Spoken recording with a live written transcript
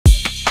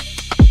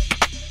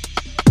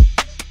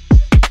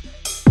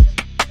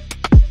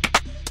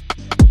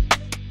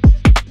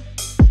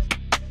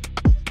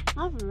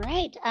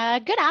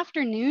right. Good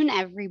afternoon,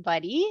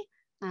 everybody.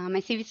 I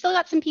see we still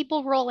got some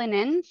people rolling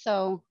in,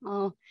 so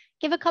I'll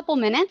give a couple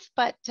minutes.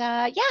 But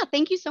yeah,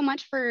 thank you so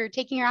much for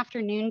taking your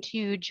afternoon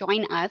to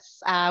join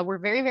us. We're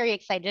very, very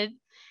excited,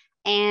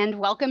 and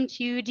welcome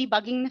to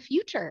Debugging the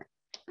Future.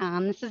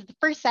 This is the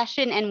first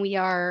session, and we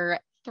are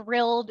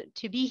thrilled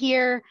to be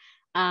here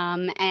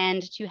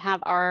and to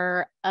have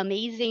our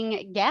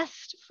amazing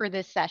guest for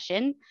this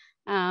session,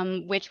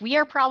 which we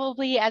are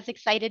probably as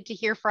excited to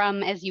hear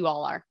from as you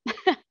all are.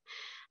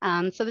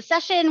 So the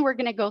session we're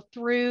going to go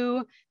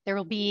through, there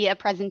will be a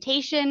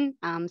presentation,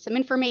 some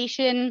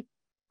information,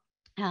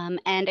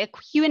 and a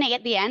Q&A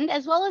at the end,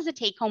 as well as a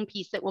take-home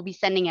piece that we'll be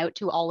sending out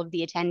to all of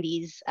the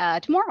attendees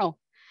tomorrow.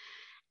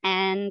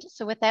 And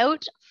so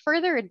without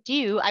further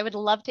ado, I would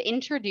love to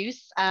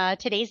introduce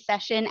today's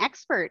session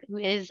expert, who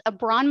is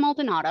Abran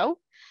Maldonado,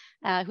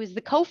 who is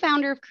the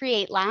co-founder of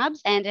Create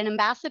Labs and an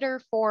ambassador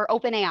for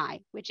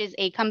OpenAI, which is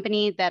a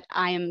company that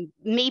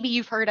maybe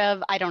you've heard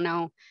of, I don't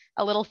know,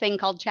 a little thing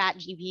called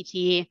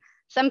ChatGPT.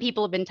 Some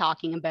people have been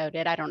talking about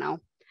it, I don't know.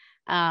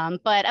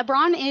 But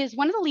Abran is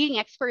one of the leading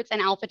experts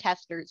and alpha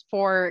testers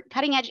for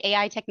cutting edge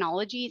AI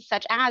technologies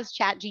such as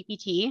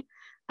ChatGPT,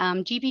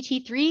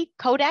 GPT-3,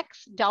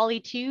 Codex, DALL-E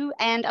 2,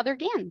 and other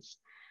GANs.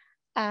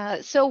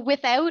 So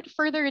without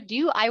further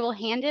ado, I will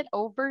hand it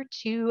over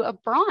to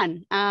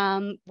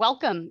Abran.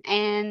 Welcome.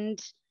 And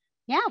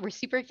yeah, we're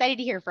super excited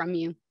to hear from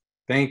you.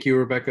 Thank you,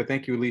 Rebecca.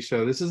 Thank you,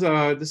 Alicia. This is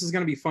going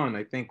to be fun.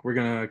 I think we're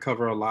going to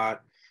cover a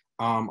lot.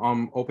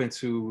 I'm open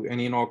to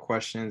any and all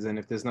questions. And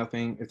if there's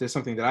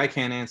something that I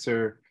can't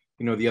answer,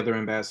 the other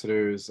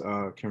ambassadors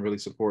can really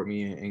support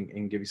me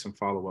and give you some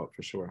follow-up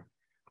for sure.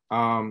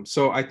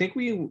 So I think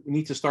we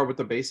need to start with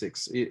the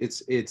basics.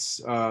 It's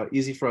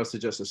easy for us to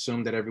just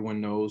assume that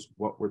everyone knows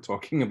what we're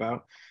talking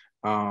about,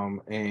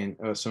 and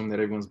assume that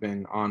everyone's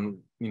been on,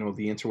 the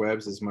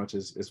interwebs as much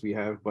as we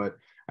have. But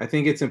I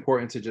think it's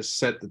important to just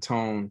set the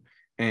tone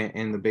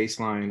and the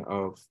baseline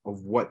of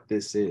what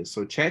this is.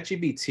 So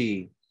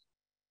ChatGPT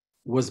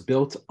was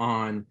built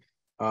on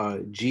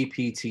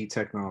GPT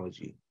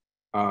technology.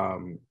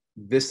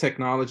 This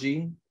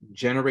technology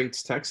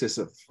generates text. It's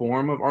a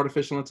form of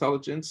artificial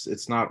intelligence.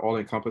 It's not all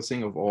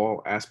encompassing of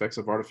all aspects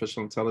of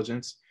artificial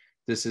intelligence.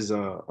 This is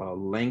a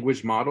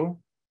language model.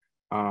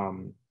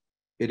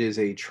 It is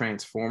a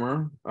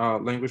transformer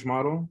language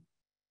model,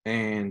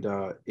 and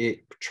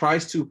it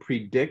tries to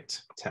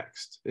predict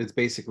text. It's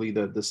basically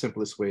the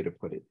simplest way to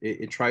put it.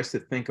 It tries to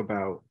think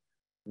about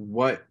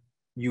what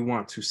you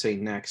want to say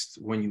next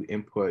when you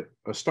input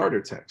a starter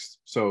text.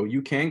 So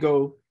you can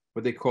go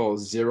what they call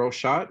zero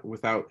shot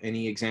without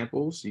any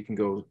examples. You can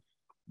go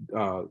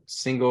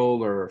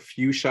single or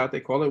few shot, they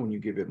call it, when you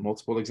give it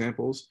multiple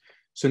examples.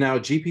 So now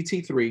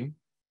GPT-3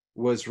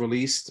 was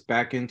released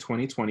back in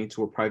 2020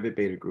 to a private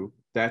beta group.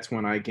 That's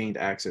when I gained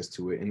access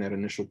to it in that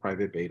initial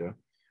private beta.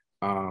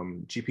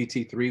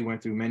 GPT-3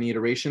 went through many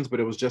iterations,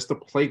 but it was just a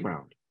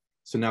playground.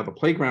 So now the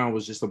playground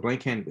was just a blank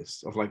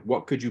canvas of like,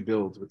 what could you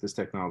build with this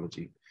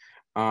technology?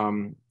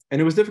 And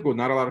it was difficult.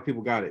 Not a lot of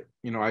people got it.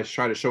 I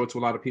tried to show it to a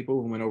lot of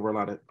people who went over a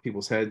lot of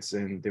people's heads,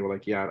 and they were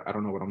like, yeah, I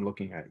don't know what I'm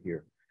looking at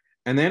here.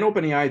 And then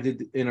OpenAI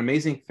did an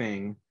amazing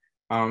thing.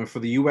 For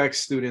the UX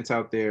students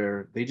out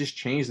there, they just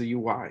changed the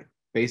UI,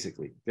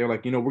 basically. They're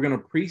like, we're going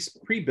to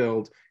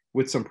pre-build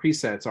with some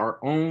presets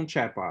our own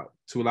chatbot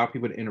to allow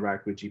people to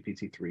interact with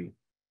GPT-3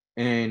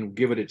 and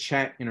give it a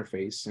chat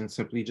interface and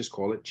simply just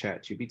call it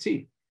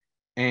ChatGPT.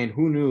 And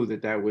who knew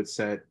that would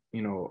set,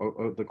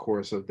 the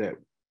course of that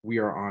we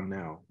are on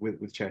now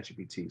with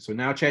ChatGPT. So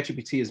now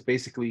ChatGPT is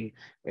basically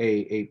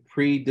a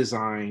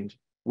pre-designed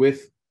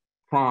with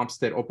prompts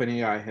that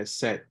OpenAI has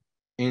set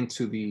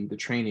into the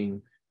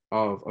training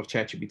of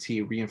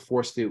ChatGPT,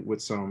 reinforced it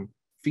with some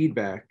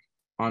feedback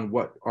on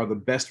what are the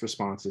best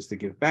responses to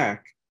give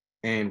back,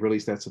 and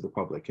release that to the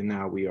public. And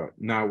now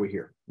we're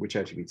here with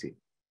ChatGPT.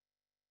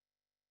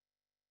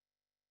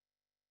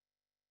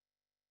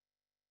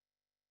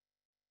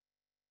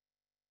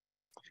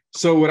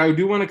 So what I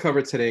do want to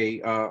cover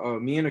today,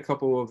 me and a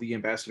couple of the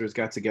ambassadors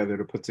got together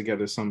to put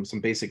together some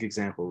basic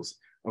examples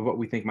of what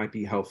we think might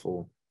be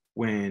helpful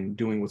when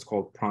doing what's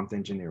called prompt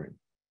engineering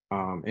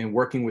and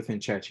working within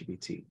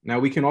ChatGPT. Now,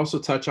 we can also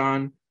touch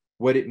on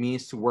what it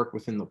means to work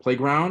within the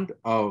playground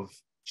of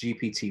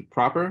GPT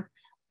proper.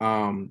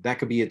 That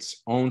could be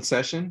its own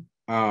session,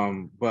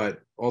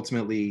 but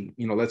ultimately,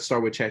 let's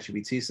start with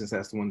ChatGPT since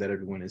that's the one that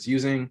everyone is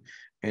using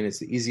and it's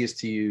the easiest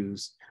to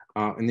use.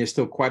 And there's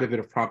still quite a bit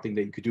of prompting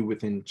that you could do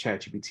within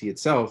ChatGPT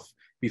itself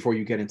before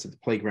you get into the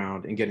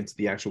playground and get into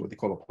the actual, what they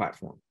call a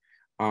platform.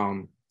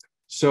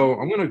 So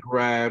I'm going to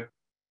grab,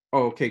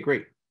 oh, okay,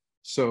 great.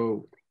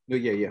 So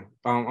yeah.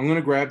 I'm going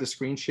to grab the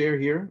screen share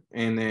here,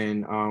 and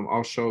then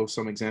I'll show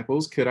some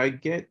examples. Could I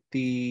get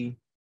the...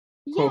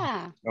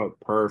 Yeah. Oh,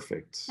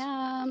 perfect.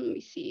 Let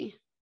me see.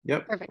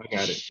 Yep, Perfect. I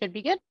got it. Should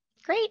be good.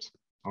 Great.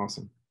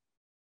 Awesome.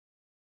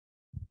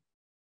 Can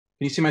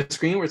you see my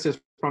screen where it says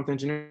prompt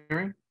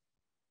engineering?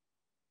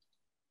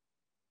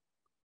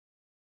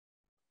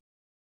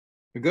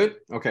 You're good?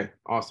 Okay,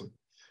 awesome.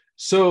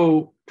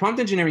 So prompt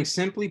engineering,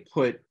 simply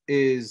put,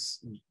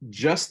 is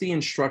just the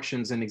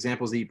instructions and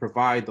examples that you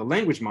provide the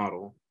language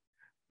model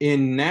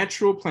in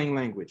natural plain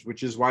language,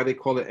 which is why they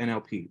call it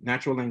NLP,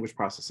 natural language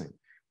processing,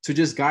 to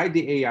just guide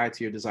the AI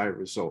to your desired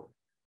result.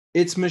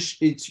 It's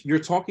you're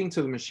talking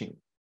to the machine.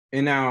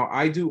 And now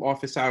I do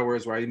office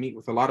hours where I meet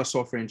with a lot of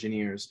software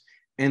engineers,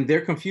 and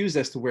they're confused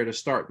as to where to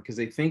start because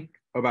they think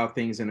about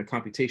things in a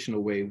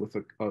computational way with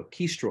a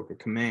keystroke, a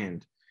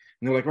command.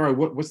 And they're like, all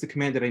right, what's the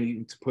command that I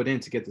need to put in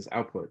to get this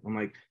output? I'm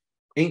like,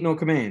 ain't no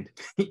command.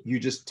 You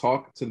just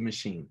talk to the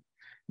machine.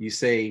 You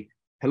say,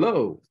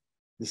 hello,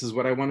 this is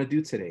what I want to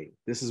do today.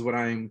 This is what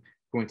I'm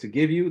going to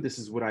give you. This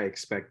is what I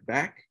expect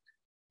back.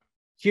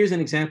 Here's an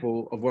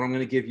example of what I'm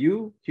going to give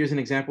you. Here's an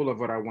example of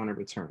what I want to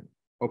return.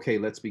 Okay,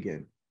 let's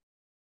begin.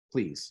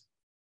 Please.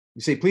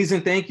 You say please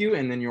and thank you,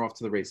 and then you're off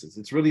to the races.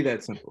 It's really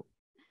that simple.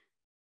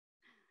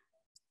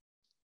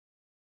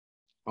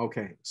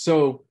 Okay,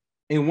 so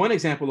in one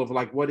example of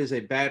like what is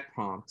a bad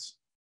prompt,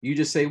 you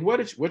just say,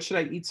 what should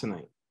I eat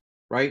tonight?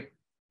 Right?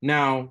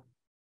 Now,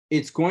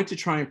 it's going to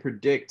try and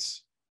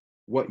predict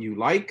what you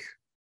like,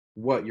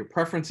 what your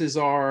preferences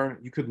are.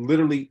 You could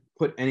literally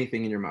put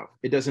anything in your mouth.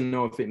 It doesn't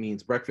know if it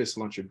means breakfast,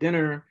 lunch, or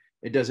dinner.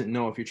 It doesn't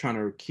know if you're trying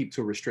to keep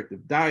to a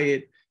restrictive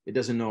diet. It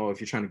doesn't know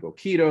if you're trying to go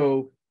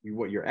keto,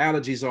 what your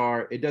allergies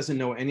are. It doesn't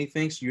know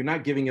anything. So you're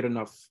not giving it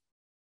enough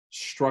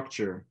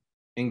structure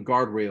and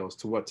guardrails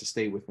to what to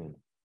stay within.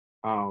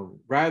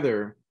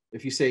 Rather,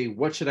 if you say,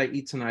 what should I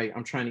eat tonight?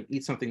 I'm trying to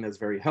eat something that's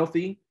very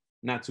healthy,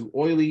 not too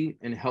oily,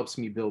 and helps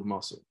me build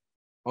muscle.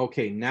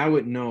 Okay, now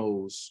it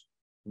knows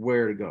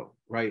where to go,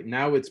 right?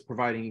 Now it's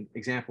providing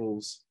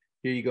examples.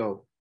 Here you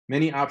go.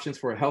 Many options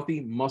for a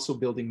healthy muscle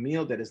building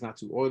meal that is not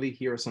too oily.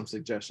 Here are some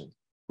suggestions.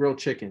 Grilled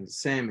chicken,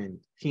 salmon,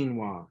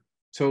 quinoa,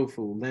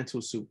 tofu,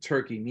 lentil soup,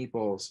 turkey,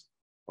 meatballs.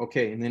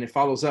 Okay, and then it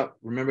follows up.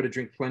 Remember to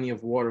drink plenty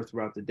of water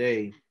throughout the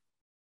day.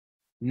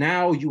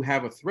 Now you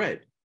have a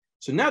thread.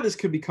 So now this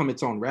could become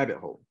its own rabbit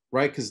hole,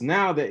 right? Because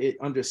now that it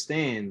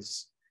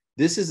understands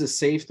this is a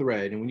saved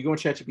thread, and when you go on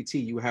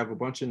ChatGPT, you have a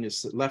bunch in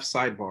this left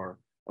sidebar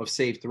of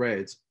saved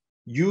threads.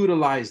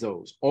 Utilize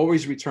those.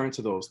 Always return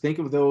to those. Think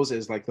of those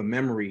as like the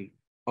memory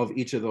of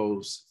each of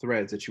those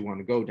threads that you want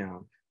to go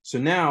down. So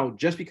now,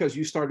 just because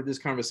you started this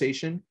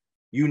conversation,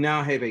 you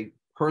now have a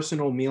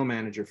personal meal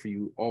manager for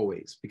you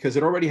always, because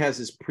it already has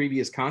this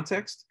previous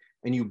context,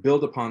 and you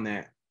build upon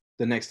that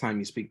the next time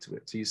you speak to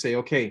it. So you say,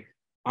 okay,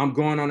 I'm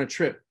going on a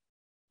trip.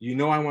 You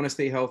know I want to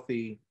stay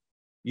healthy.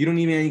 You don't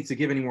even need to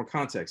give any more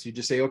context. You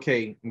just say,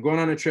 okay, I'm going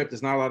on a trip.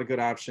 There's not a lot of good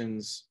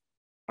options,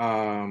 but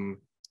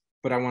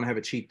I want to have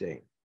a cheat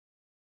day.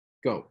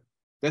 Go.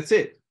 That's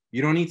it.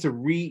 You don't need to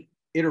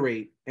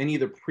reiterate any of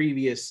the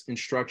previous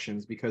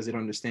instructions because it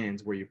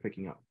understands where you're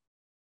picking up.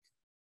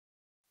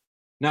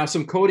 Now,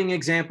 some coding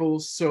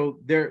examples.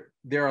 So there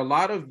are a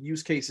lot of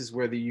use cases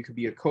where you could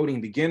be a coding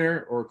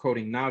beginner or a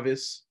coding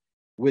novice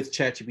with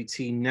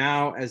ChatGPT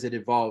now as it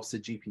evolves to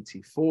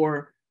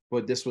GPT-4.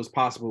 But this was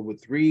possible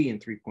with 3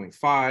 and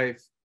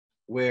 3.5,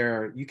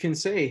 where you can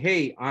say,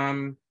 hey,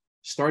 I'm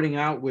starting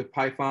out with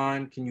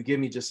Python. Can you give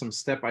me just some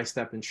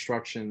step-by-step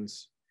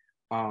instructions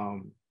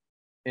and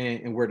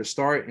where to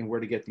start and where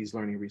to get these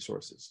learning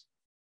resources?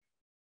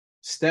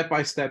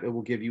 Step-by-step, it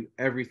will give you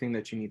everything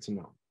that you need to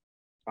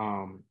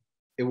know.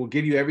 It will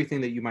give you everything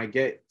that you might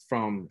get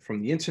from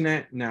the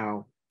internet.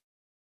 Now,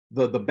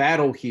 the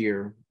battle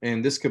here,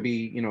 and this could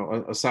be,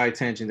 a side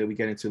tangent that we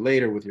get into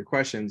later with your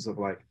questions of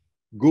like,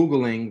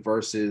 Googling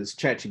versus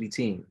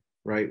ChatGPT,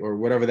 right? Or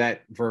whatever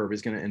that verb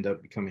is going to end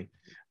up becoming.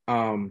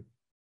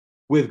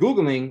 With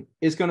Googling,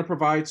 it's going to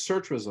provide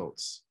search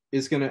results.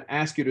 It's going to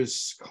ask you to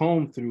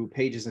comb through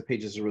pages and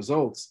pages of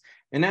results.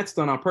 And that's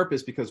done on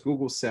purpose because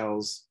Google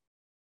sells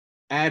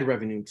ad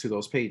revenue to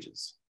those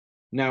pages.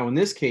 Now, in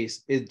this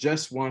case, it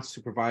just wants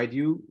to provide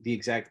you the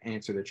exact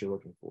answer that you're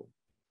looking for.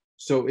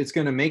 So it's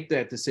going to make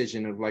that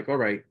decision of like, all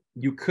right,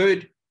 you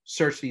could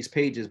search these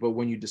pages, but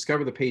when you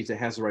discover the page that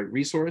has the right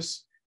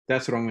resource,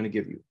 that's what I'm going to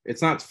give you.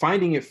 It's not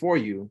finding it for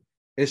you.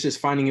 It's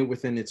just finding it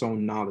within its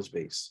own knowledge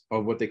base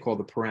of what they call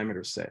the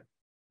parameter set.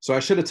 So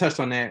I should have touched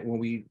on that when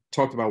we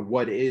talked about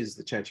what is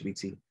the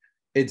ChatGPT.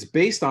 It's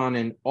based on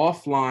an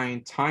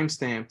offline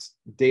time-stamped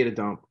data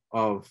dump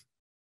of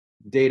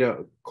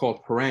data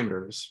called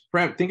parameters.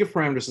 Think of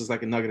parameters as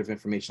like a nugget of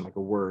information, like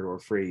a word or a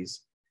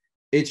phrase.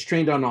 It's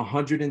trained on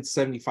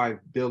 175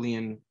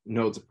 billion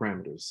nodes of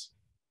parameters.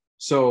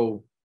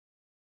 So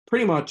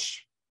pretty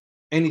much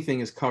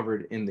anything is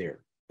covered in there.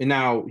 And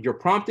now your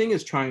prompting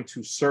is trying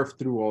to surf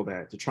through all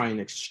that to try and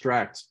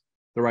extract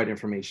the right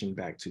information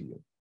back to you.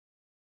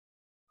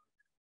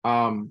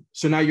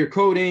 So now you're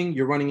coding,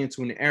 you're running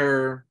into an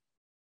error,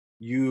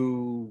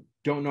 you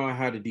don't know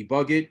how to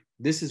debug it.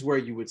 This is where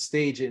you would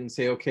stage it and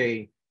say,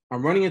 okay,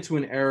 I'm running into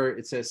an error.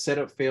 It says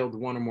setup failed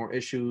one or more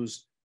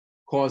issues,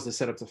 caused the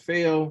setup to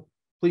fail.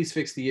 Please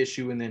fix the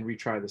issue and then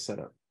retry the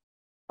setup.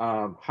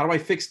 How do I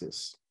fix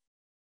this?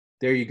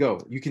 There you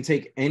go. You can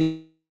take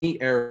any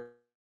error,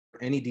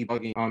 any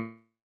debugging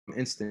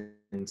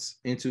instance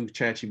into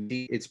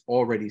ChatGPT. It's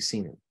already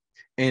seen it.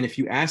 And if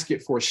you ask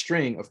it for a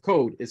string of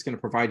code, it's going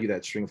to provide you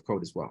that string of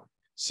code as well.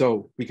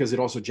 So because it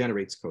also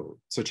generates code.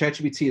 So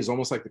ChatGPT is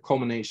almost like the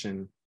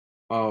culmination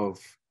of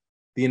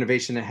the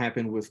innovation that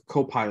happened with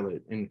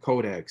Copilot and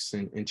Codex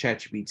and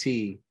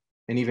ChatGPT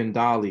and even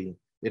DALL-E.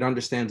 It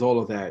understands all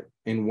of that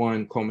in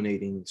one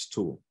culminating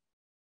tool.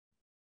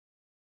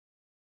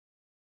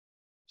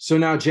 So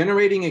now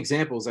generating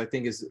examples, I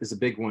think, is a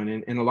big one.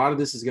 And a lot of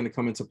this is going to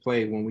come into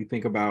play when we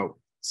think about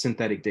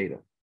synthetic data,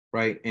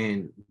 right?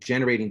 And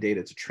generating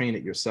data to train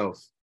it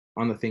yourself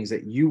on the things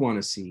that you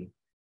want to see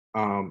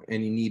and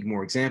you need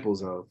more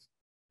examples of.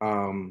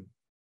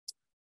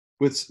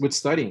 With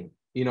studying,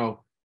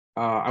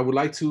 I would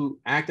like to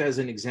act as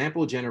an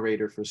example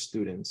generator for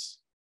students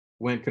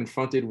when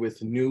confronted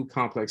with new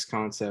complex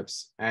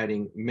concepts.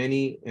 Adding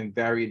many and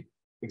varied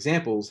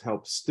examples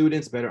helps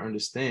students better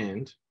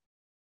understand,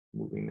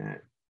 moving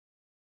that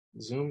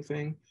Zoom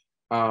thing,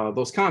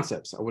 those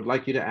concepts. I would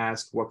like you to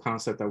ask what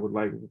concept I would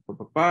like.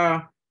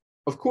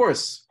 Of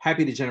course,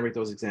 happy to generate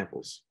those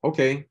examples.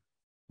 Okay,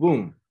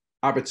 boom.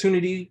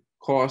 Opportunity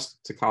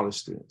cost to college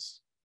students.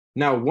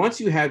 Now, once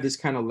you have this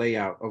kind of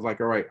layout of like,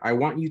 all right, I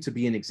want you to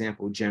be an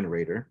example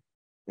generator,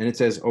 and it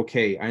says,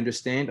 okay, I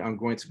understand I'm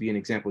going to be an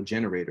example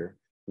generator.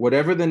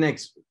 Whatever the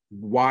next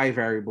Y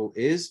variable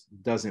is,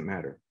 doesn't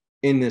matter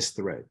in this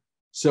thread.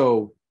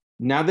 So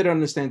now that it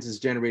understands it's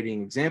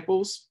generating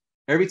examples,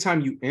 every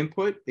time you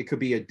input, it could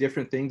be a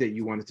different thing that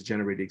you wanted to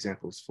generate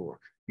examples for.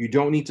 You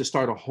don't need to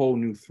start a whole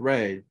new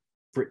thread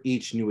for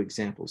each new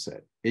example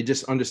set. It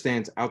just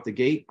understands out the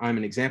gate, I'm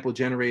an example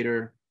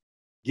generator,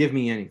 give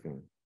me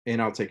anything,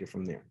 and I'll take it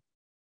from there.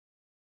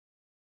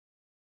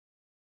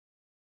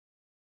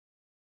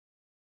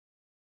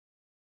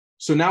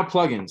 So now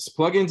plugins.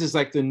 Plugins is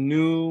like the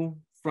new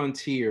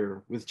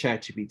frontier with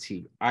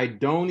ChatGPT. I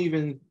don't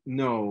even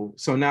know.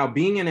 So now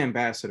being an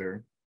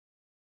ambassador,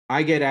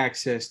 I get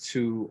access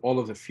to all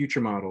of the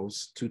future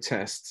models to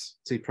test,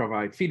 to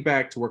provide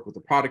feedback, to work with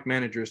the product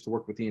managers, to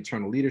work with the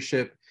internal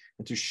leadership,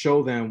 and to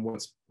show them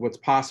what's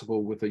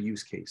possible with a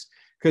use case.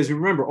 Because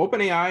remember,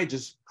 OpenAI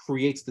just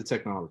creates the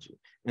technology,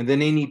 and then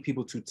they need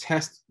people to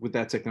test with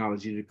that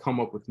technology to come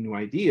up with new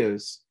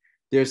ideas.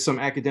 There's some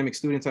academic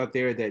students out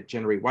there that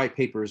generate white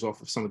papers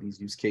off of some of these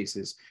use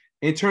cases.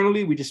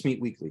 Internally, we just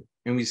meet weekly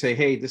and we say,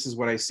 hey, this is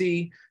what I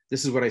see.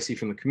 This is what I see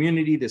from the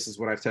community. This is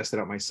what I've tested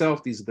out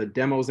myself. These are the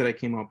demos that I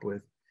came up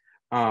with.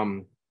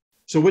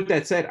 So with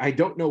that said, I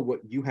don't know what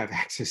you have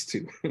access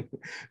to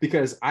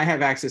because I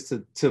have access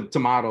to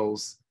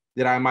models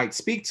that I might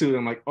speak to.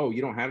 I'm like, oh,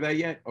 you don't have that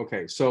yet?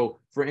 Okay. So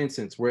for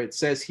instance, where it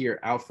says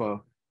here,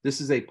 alpha, this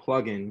is a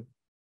plugin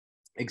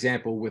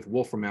example with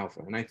Wolfram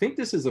Alpha. And I think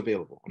this is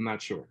available. I'm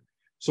not sure.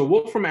 So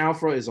Wolfram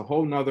Alpha is a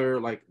whole nother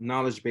like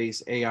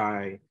knowledge-based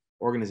AI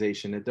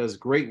organization that does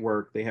great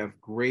work. They have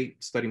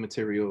great study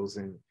materials,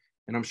 and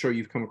I'm sure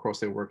you've come across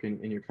their work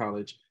in your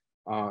college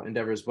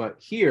endeavors. But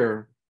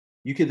here,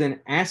 you could then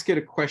ask it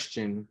a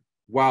question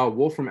while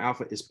Wolfram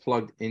Alpha is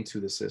plugged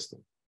into the system.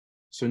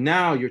 So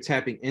now you're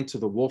tapping into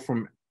the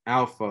Wolfram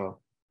Alpha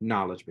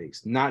knowledge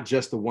base, not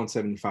just the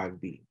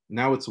 175B.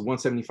 Now it's a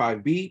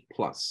 175B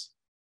plus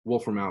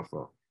Wolfram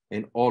Alpha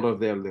and all of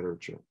their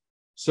literature.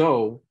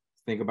 So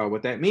think about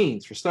what that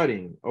means for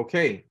studying.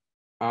 Okay,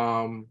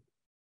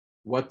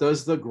 what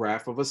does the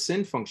graph of a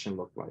sin function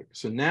look like?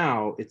 So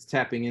now it's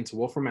tapping into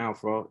Wolfram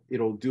Alpha.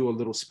 It'll do a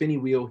little spinny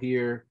wheel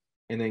here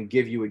and then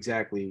give you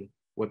exactly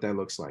what that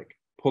looks like,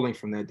 pulling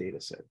from that data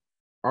set.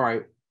 All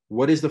right,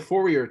 what is the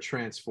Fourier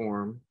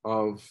transform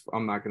of,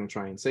 I'm not going to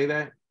try and say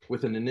that,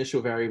 with an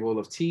initial variable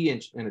of t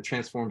and a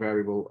transform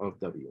variable of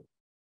w.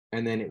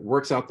 And then it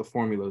works out the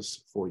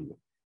formulas for you.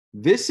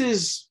 This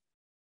is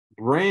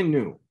brand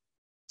new.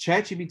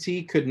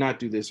 ChatGPT could not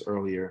do this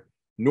earlier,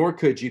 nor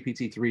could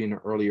GPT-3 in the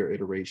earlier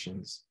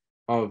iterations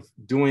of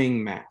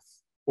doing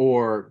math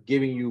or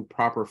giving you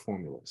proper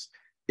formulas.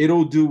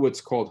 It'll do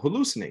what's called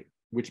hallucinate,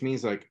 which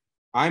means like,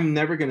 I'm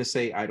never going to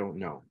say I don't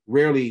know.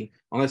 Rarely,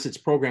 unless it's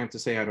programmed to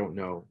say I don't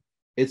know,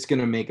 it's going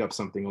to make up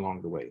something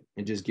along the way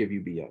and just give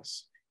you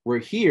BS. Where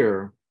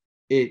here,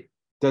 it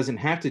doesn't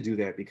have to do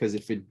that, because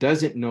if it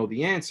doesn't know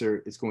the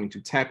answer, it's going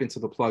to tap into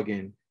the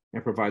plugin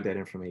and provide that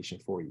information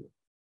for you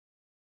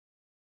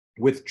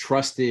with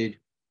trusted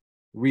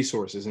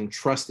resources and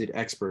trusted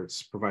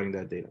experts providing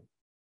that data.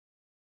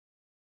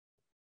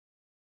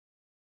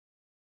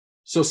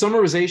 So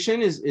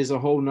summarization is a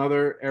whole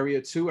nother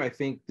area too. I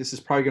think this is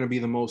probably going to be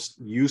the most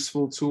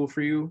useful tool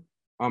for you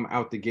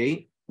out the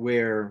gate,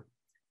 where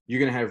you're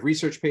going to have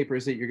research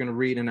papers that you're going to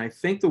read. And I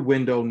think the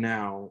window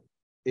now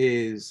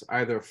is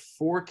either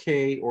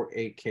 4K or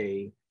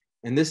 8K,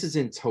 and this is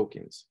in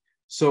tokens.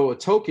 So a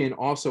token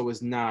also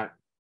is not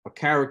a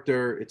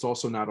character. It's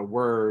also not a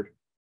word.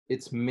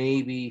 It's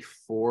maybe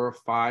 4 or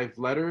 5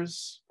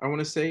 letters, I want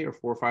to say, or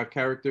 4 or 5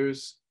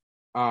 characters.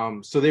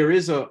 So there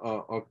is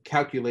a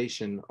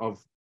calculation of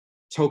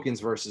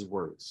tokens versus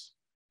words.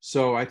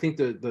 So I think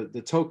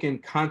the token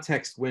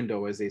context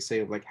window, as they say,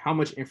 of like how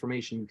much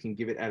information you can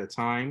give it at a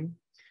time,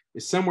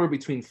 is somewhere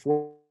between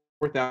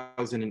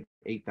 4,000 and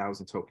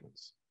 8,000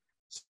 tokens.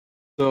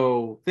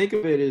 So think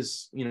of it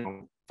as,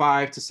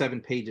 5 to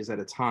 7 pages at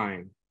a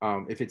time.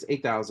 If it's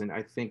 8,000,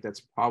 I think that's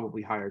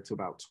probably higher to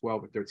about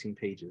 12 or 13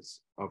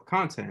 pages of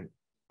content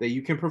that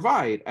you can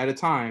provide at a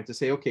time to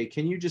say, okay,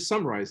 can you just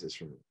summarize this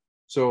for me?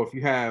 So if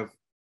you have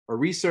a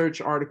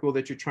research article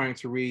that you're trying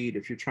to read,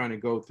 if you're trying to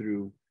go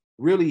through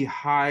really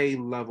high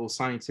level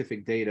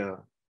scientific data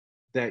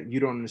that you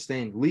don't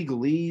understand,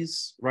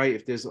 legalese, right?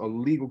 If there's a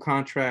legal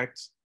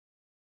contract,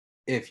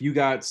 if you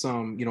got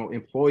some,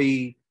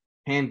 employee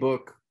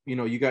handbook,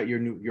 you got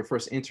your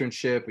first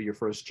internship or your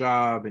first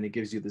job, and it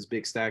gives you this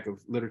big stack of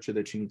literature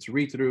that you need to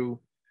read through.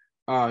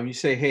 You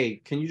say,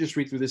 hey, can you just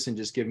read through this and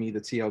just give me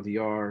the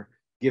TLDR,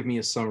 give me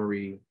a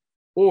summary,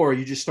 or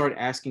you just start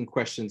asking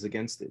questions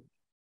against it.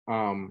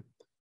 I'm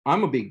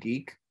a big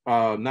geek,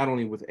 not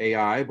only with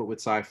AI, but with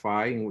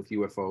sci-fi and with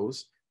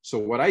UFOs. So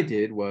what I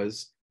did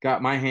was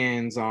got my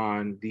hands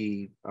on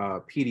the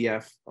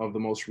PDF of the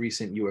most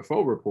recent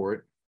UFO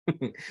report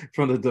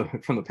from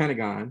the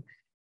Pentagon,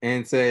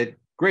 and said,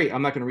 great,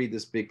 I'm not going to read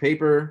this big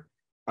paper,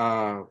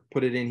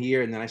 put it in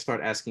here. And then I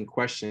start asking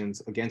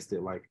questions against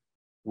it, like,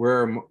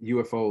 where are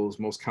UFOs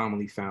most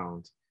commonly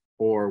found?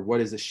 Or what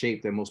is the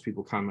shape that most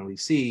people commonly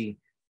see?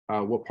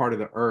 What part of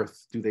the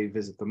earth do they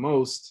visit the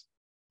most?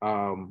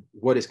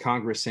 What is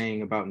Congress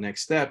saying about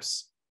next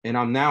steps? And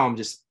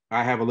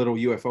I have a little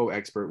UFO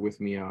expert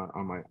with me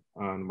on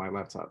my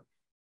laptop.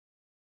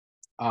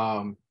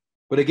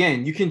 But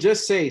again, you can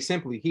just say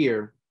simply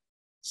here,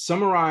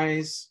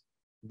 summarize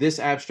this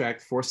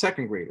abstract for a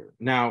second grader.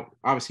 Now,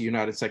 obviously you're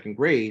not in second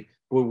grade,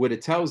 but what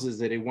it tells is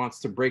that it wants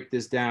to break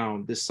this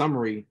down, this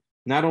summary,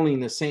 not only in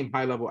the same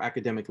high level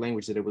academic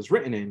language that it was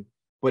written in,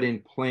 but in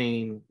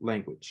plain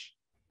language,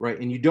 right?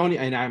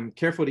 And I'm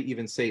careful to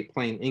even say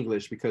plain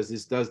English, because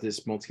this does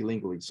this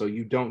multilingually. So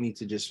you don't need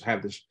to just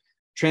have this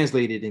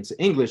translated into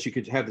English. You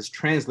could have this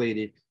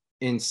translated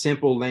in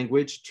simple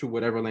language to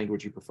whatever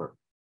language you prefer.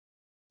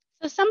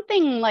 So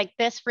something like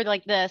this for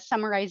like the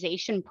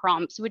summarization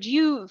prompts,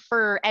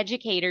 for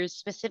educators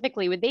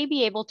specifically, would they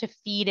be able to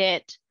feed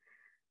it,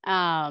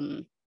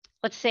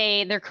 let's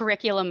say their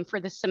curriculum for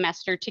the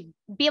semester, to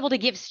be able to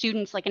give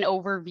students like an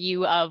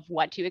overview of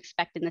what to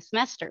expect in the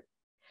semester?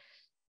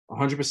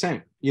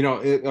 100%.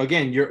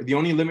 Again, the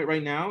only limit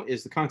right now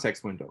is the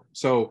context window.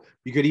 So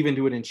you could even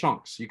do it in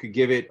chunks. You could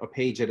give it a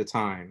page at a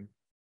time,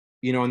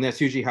 and that's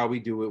usually how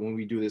we do it when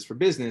we do this for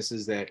business,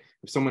 is that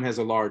if someone has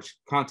a large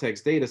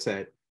context data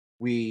set,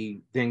 we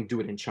then do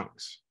it in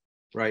chunks,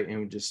 right? And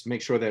we just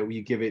make sure that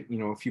we give it,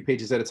 a few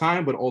pages at a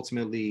time, but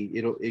ultimately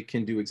it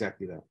can do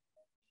exactly that.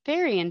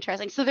 Very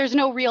interesting. So there's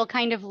no real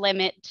kind of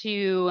limit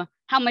to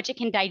how much it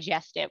can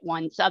digest at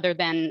once, other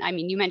than,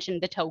 you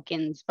mentioned the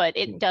tokens, but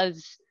it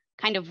does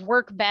kind of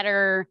work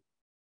better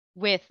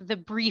with the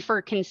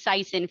briefer,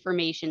 concise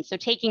information. So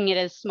taking it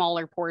as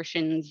smaller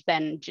portions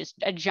than just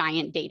a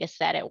giant data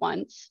set at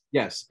once.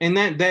 Yes. And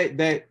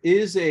that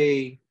is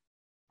a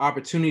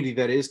opportunity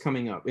that is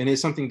coming up, and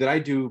it's something that I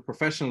do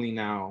professionally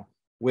now,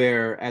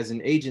 where as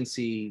an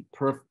agency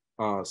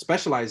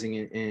specializing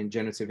in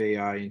generative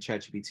AI and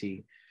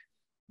ChatGPT,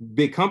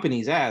 big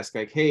companies ask,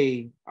 like,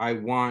 hey, I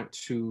want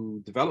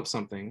to develop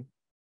something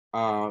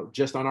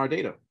just on our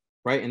data,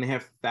 right? And they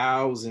have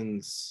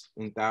thousands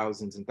and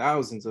thousands and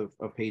thousands of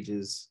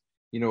pages,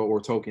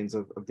 or tokens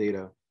of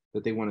data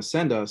that they want to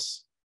send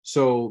us.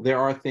 So there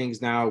are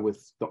things now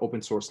with the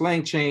open source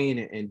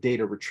LangChain and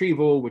data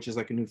retrieval, which is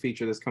like a new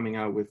feature that's coming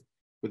out with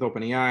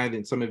OpenAI.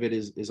 Then some of it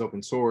is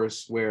open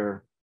source,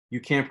 where you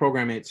can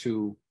program it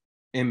to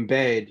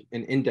embed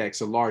and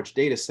index a large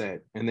data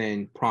set and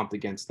then prompt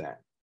against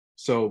that.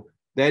 So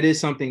that is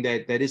something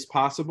that is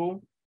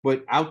possible,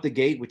 but out the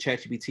gate with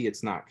ChatGPT,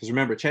 it's not. Because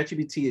remember,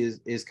 ChatGPT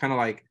is kind of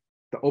like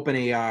the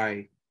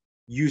OpenAI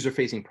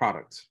user-facing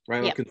product,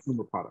 right? Like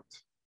consumer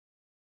product.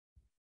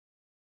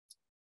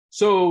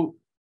 So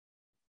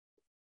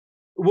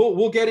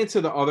we'll get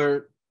into the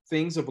other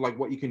things of like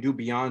what you can do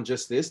beyond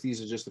just this.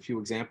 These are just a few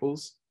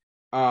examples.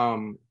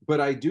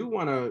 But I do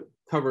want to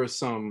cover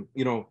some,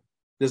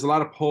 there's a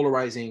lot of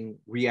polarizing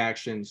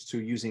reactions to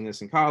using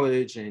this in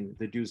college and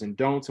the do's and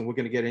don'ts, and we're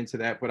going to get into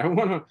that. But I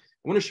want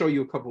to show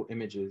you a couple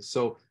images.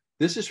 So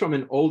this is from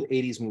an old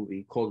 80s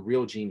movie called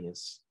Real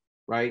Genius,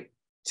 right?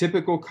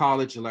 Typical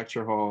college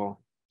lecture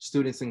hall,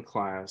 students in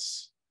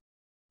class.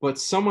 But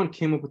someone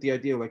came up with the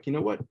idea, like, you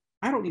know what?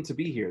 I don't need to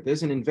be here.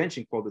 There's an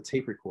invention called the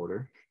tape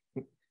recorder.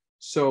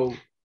 So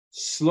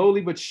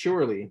slowly but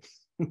surely,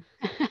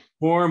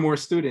 more and more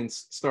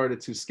students started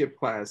to skip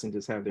class and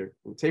just have their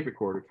tape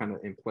recorder kind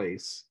of in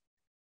place.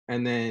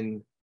 And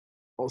then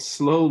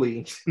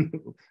slowly,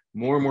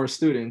 more and more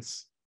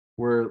students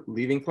were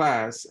leaving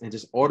class and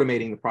just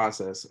automating the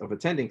process of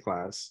attending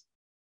class.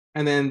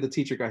 And then the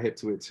teacher got hip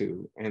to it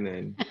too, and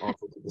then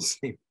also did the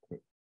same thing.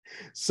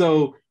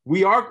 So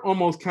we are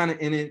almost kind of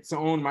in its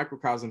own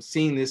microcosm,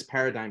 seeing this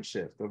paradigm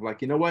shift of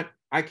like, you know what,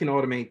 I can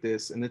automate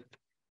this. And the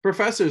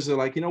professors are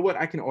like, you know what,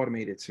 I can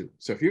automate it too.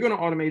 So if you're going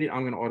to automate it,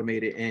 I'm going to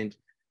automate it. And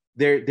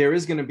there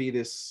is going to be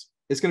this,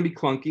 it's going to be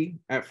clunky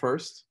at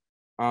first.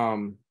 It's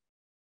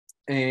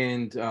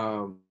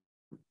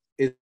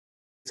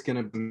going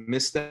to be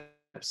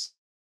missteps.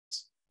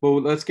 Well,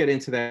 let's get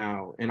into that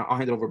now, and I'll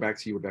hand it over back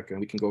to you, Rebecca,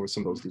 and we can go over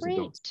some of those do's and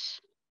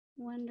don'ts.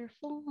 Great.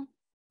 Wonderful.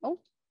 Oh,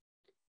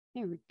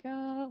 there we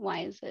go.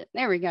 Why is it?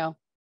 There we go.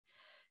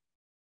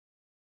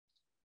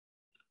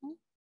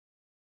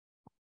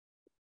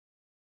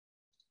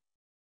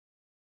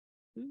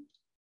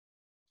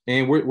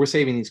 And we're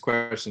saving these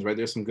questions, right?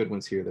 There's some good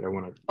ones here that I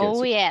want to get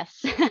Oh, to.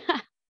 yes.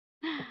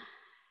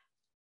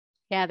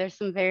 Yeah, there's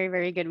some very,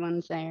 very good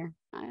ones there.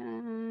 Where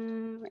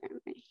am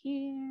I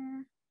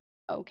here?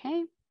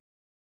 Okay.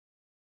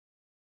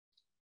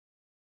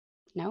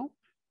 No.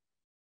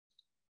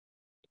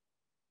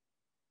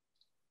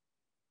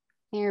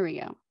 There we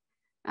go.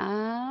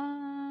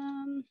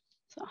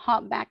 So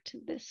hop back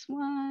to this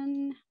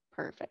one.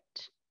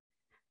 Perfect.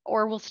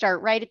 Or we'll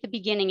start right at the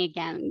beginning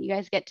again. You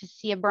guys get to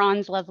see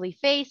Abran's lovely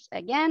face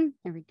again.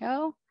 There we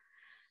go.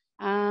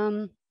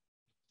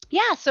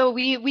 Yeah, so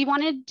we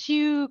wanted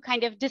to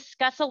kind of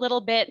discuss a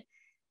little bit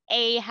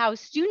how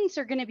students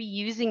are going to be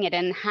using it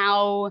and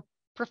how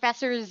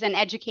professors and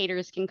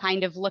educators can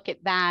kind of look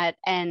at that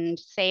and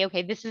say,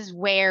 okay, this is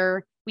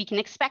where we can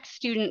expect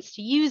students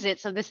to use it.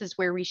 So this is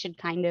where we should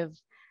kind of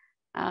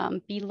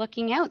be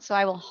looking out. So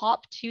I will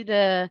hop to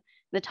the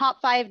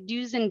top 5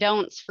 do's and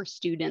don'ts for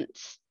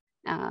students.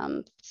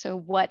 So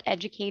what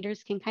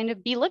educators can kind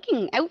of be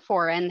looking out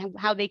for and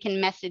how they can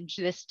message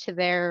this to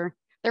their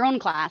own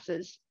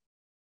classes.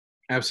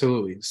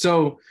 Absolutely.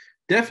 So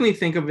definitely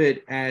think of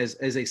it as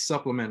a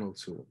supplemental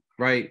tool,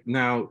 right?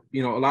 Now, a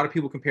lot of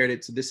people compared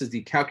it to this is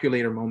the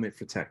calculator moment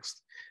for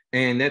text.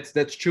 And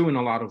that's true in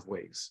a lot of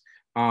ways.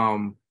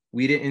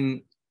 We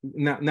didn't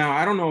now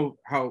I don't know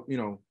how,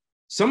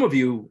 some of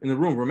you in the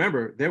room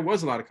remember there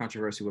was a lot of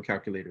controversy with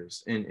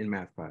calculators in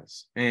math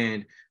class.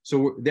 And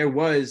so that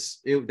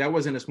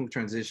wasn't a smooth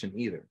transition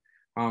either.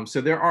 So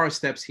there are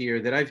steps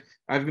here that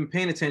I've been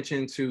paying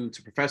attention to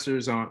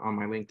professors on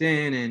my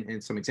LinkedIn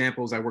and some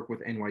examples. I work with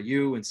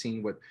NYU and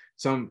seeing what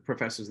some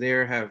professors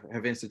there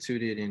have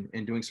instituted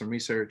and doing some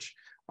research.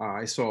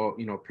 I saw,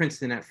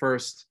 Princeton at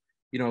first,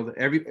 a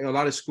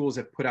lot of schools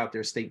have put out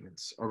their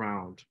statements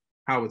around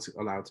how it's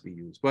allowed to be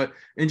used. But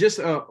and just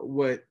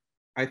what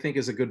I think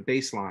is a good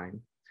baseline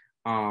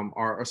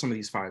are some of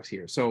these 5s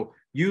here. So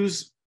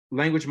use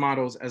language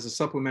models as a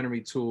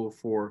supplementary tool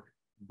for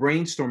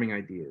brainstorming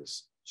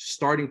ideas,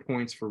 starting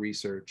points for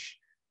research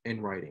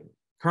and writing.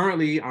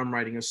 Currently, I'm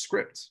writing a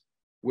script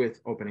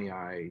with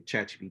OpenAI,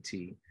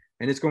 ChatGPT,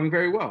 and it's going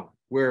very well.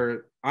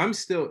 Where I'm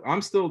still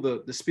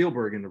the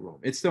Spielberg in the room.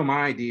 It's still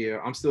my idea.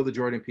 I'm still the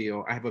Jordan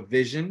Peele. I have a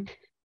vision,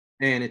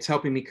 and it's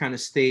helping me kind of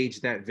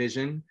stage that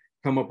vision,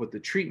 come up with the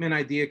treatment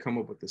idea, come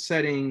up with the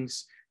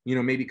settings,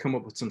 maybe come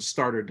up with some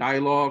starter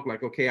dialogue.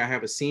 Like, okay, I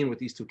have a scene with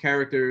these 2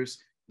 characters.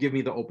 Give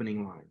me the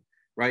opening line,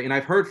 right? And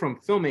I've heard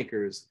from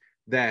filmmakers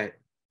that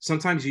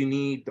sometimes you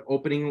need the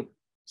opening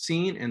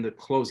scene and the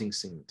closing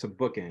scene to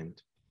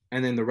bookend,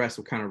 and then the rest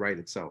will kind of write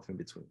itself in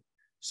between.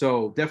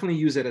 So definitely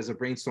use it as a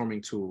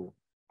brainstorming tool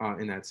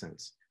in that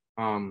sense.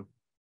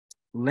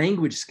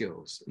 Language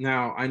skills.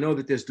 Now, I know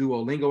that there's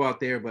Duolingo out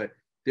there, but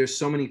there's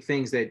so many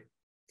things that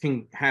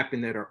can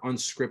happen that are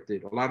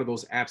unscripted. A lot of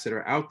those apps that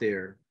are out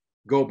there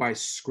go by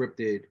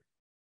scripted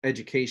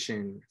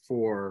education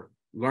for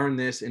learn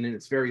this, and then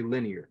it's very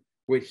linear.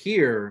 With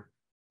here,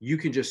 you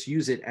can just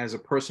use it as a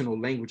personal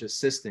language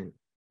assistant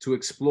to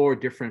explore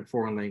different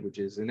foreign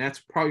languages. And that's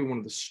probably one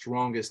of the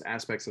strongest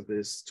aspects of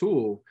this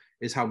tool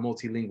is how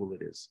multilingual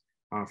it is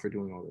for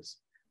doing all this.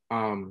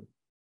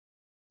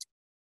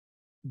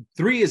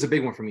 3 is a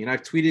big one for me. And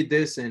I've tweeted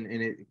this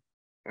and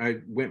I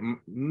went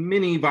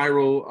mini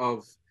viral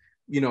of,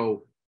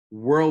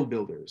 world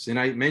builders. And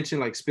I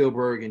mentioned like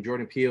Spielberg and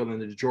Jordan Peele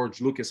and the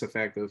George Lucas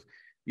effect of,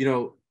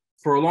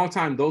 for a long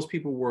time, those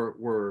people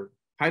were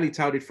highly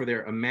touted for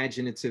their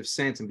imaginative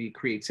sense and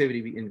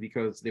creativity, and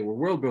because they were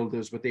world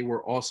builders, but they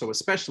were also a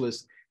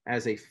specialist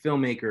as a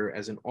filmmaker,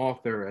 as an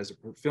author, as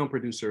a film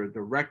producer, a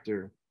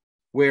director,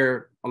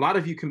 where a lot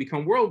of you can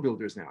become world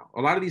builders now.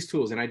 A lot of these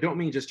tools, and I don't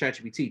mean just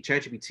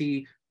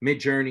ChatGPT,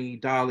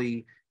 Midjourney,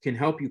 DALL-E can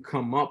help you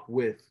come up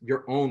with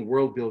your own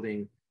world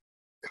building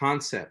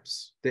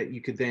concepts that you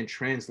could then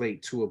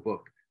translate to a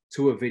book,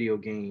 to a video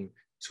game,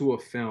 to a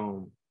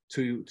film,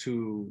 to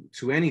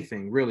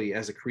anything really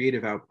as a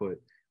creative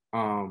output.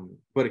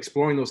 But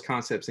exploring those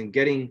concepts and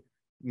getting,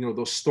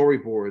 those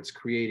storyboards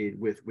created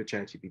with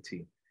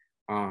ChatGPT.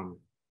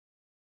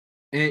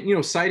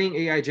 And, citing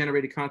AI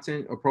generated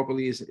content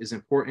appropriately is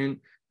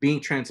important. Being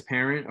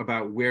transparent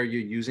about where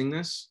you're using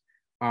this.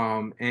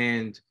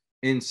 And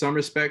in some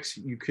respects,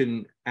 you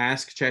can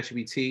ask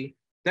ChatGPT,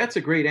 that's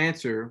a great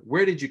answer.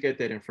 Where did you get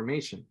that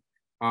information?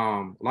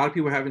 A lot of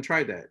people haven't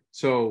tried that.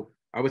 So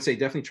I would say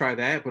definitely try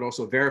that, but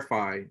also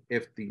verify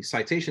if the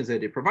citations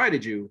that it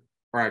provided you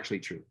are actually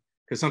true.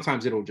 Because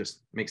sometimes it'll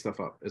just make stuff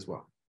up as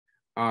well.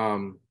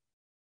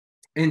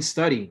 And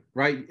study,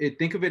 right?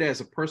 Think of it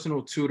as a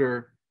personal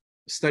tutor,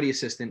 study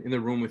assistant in the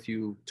room with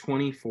you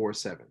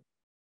 24/7,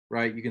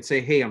 right? You can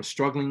say, hey, I'm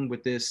struggling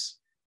with this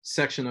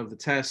section of the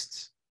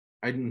test.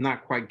 I'm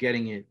not quite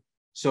getting it.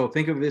 So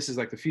think of this as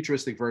like the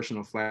futuristic version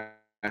of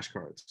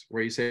flashcards,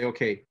 where you say,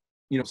 okay,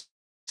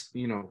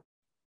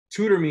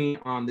 tutor me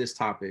on this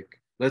topic.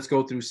 Let's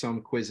go through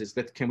some quizzes.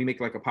 Can we make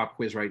like a pop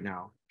quiz right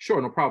now?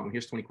 Sure, no problem.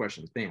 Here's 20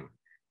 questions. Bam.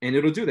 And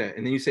it'll do that.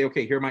 And then you say,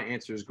 okay, here are my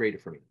answers, grade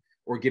it for me.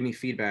 Or give me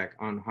feedback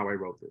on how I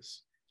wrote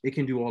this. It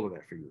can do all of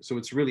that for you. So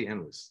it's really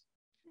endless.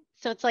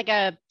 So it's like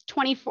a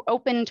 24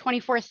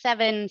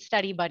 24/7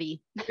 study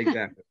buddy.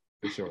 Exactly,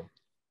 for sure.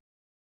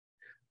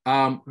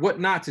 What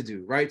not to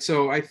do, right?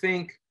 So I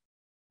think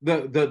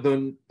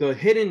the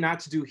hidden not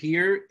to do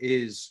here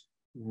is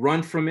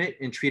run from it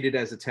and treat it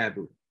as a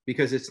taboo,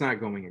 because it's not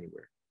going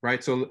anywhere,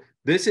 right? So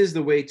this is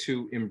the way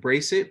to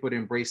embrace it, but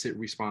embrace it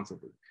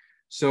responsibly.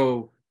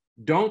 So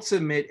don't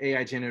submit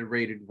AI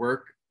generated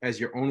work as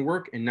your own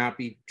work and not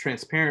be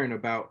transparent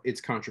about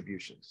its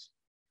contributions.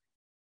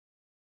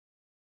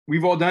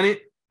 We've all done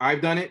it.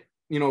 I've done it.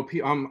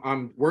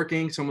 I'm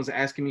working, someone's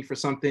asking me for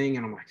something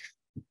and I'm like,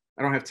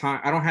 I don't have time.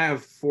 I don't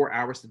have 4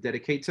 hours to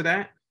dedicate to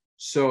that.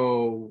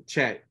 So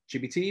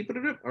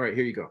ChatGPT, all right,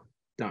 here you go,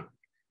 done.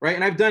 Right.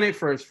 And I've done it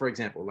for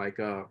example, like,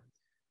 I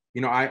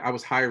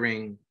was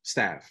hiring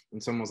staff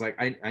and someone was like,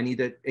 I need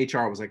that.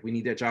 HR was like, we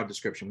need that job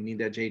description. We need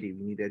that JD.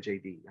 We need that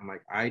JD. I'm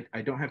like,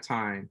 I don't have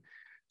time.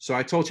 So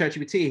I told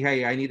ChatGPT,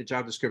 hey, I need a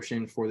job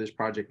description for this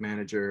project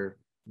manager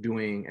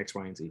doing X,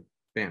 Y, and Z.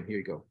 Bam, here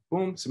you go.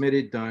 Boom,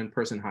 submitted, done,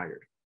 person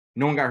hired.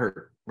 No one got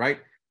hurt, right?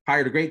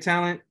 Hired a great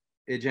talent.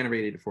 It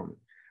generated it for me.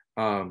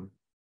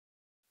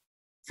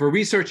 For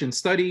research and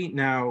study,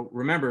 now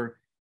remember,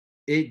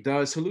 it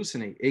does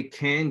hallucinate. It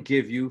can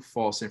give you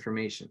false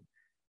information.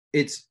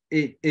 It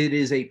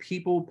is a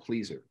people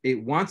pleaser.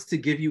 It wants to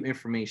give you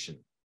information.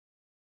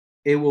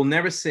 It will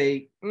never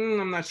say,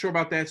 I'm not sure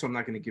about that, so I'm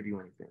not going to give you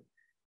anything.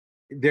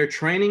 They're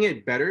training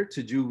it better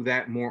to do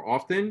that more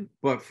often,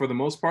 but for the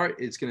most part,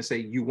 it's going to say,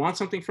 you want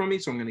something from me,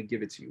 so I'm going to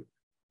give it to you.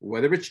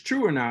 Whether it's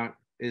true or not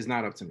is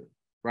not up to me,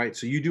 right?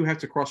 So you do have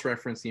to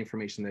cross-reference the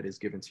information that is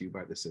given to you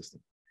by the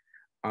system.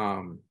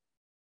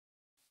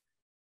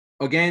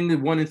 Again, the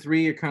 1 and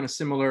 3 are kind of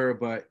similar,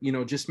 but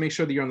just make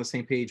sure that you're on the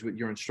same page with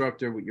your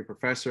instructor, with your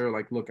professor.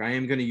 Like, look, I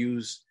am going to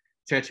use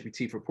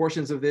ChatGPT for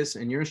portions of this,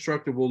 and your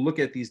instructor will look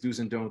at these do's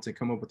and don'ts and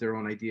come up with their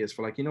own ideas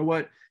for like, you know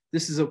what,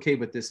 this is okay,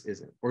 but this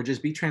isn't. Or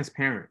just be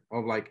transparent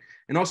of like,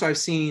 and also I've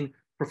seen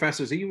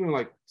professors even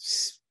like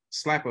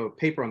slap a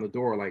paper on the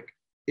door, like,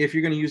 if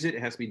you're going to use it,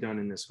 it has to be done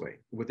in this way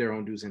with their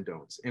own do's and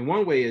don'ts. And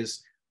one way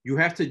is you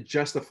have to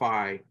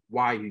justify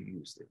why you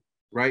used it,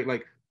 right?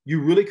 Like,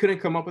 you really couldn't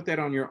come up with that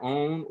on your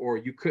own, or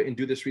you couldn't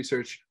do this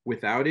research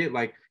without it.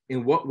 Like,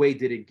 in what way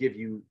did it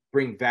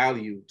bring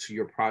value to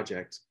your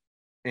project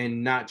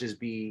and not just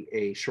be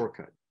a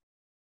shortcut?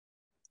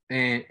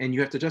 And you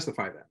have to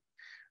justify that.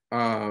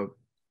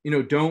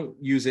 Don't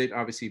use it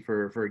obviously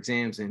for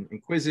exams and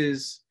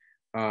quizzes.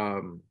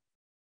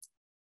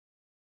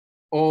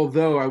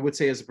 Although I would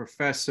say as a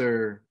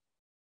professor,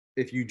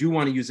 if you do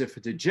want to use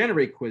it to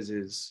generate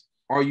quizzes,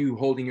 are you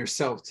holding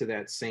yourself to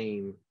that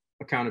same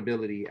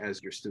accountability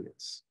as your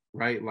students,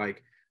 right?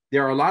 Like,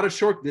 there are a lot of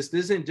this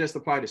doesn't just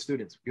apply to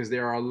students, because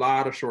there are a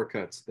lot of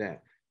shortcuts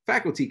that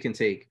faculty can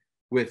take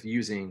with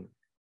using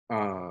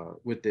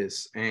with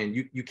this, and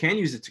you can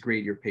use it to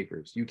grade your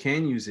papers. You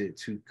can use it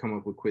to come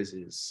up with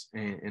quizzes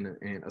and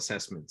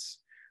assessments.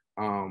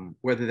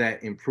 Whether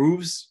that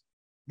improves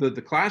the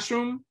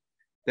classroom,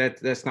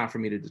 that's not for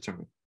me to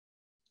determine.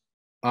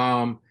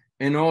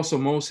 And also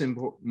most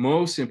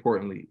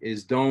importantly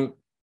is don't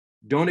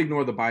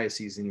ignore the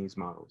biases in these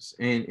models.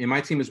 And my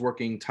team is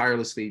working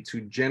tirelessly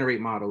to generate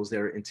models that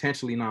are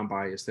intentionally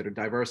non-biased, that are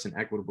diverse and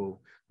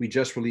equitable. We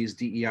just released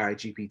DEI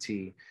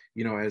GPT,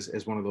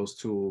 as one of those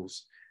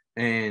tools.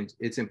 And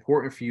it's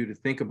important for you to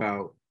think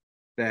about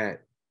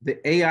that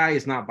the AI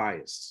is not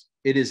biased.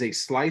 It is a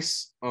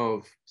slice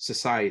of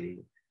society.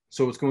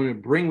 So it's going to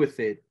bring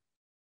with it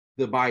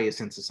the bias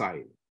in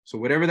society. So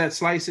whatever that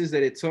slice is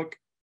that it took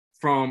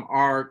from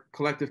our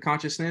collective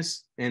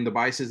consciousness and the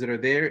biases that are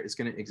there, it's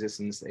going to exist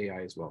in this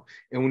AI as well.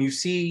 And when you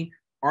see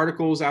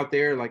articles out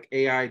there like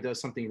AI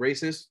does something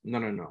racist,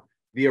 no.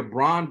 The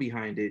Abran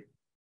behind it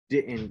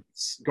didn't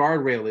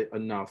guardrail it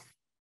enough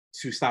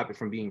to stop it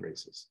from being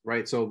racist,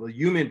 right? So the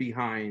human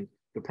behind,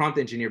 the prompt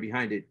engineer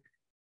behind it,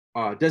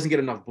 doesn't get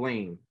enough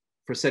blame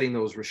for setting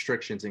those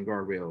restrictions and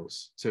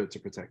guardrails to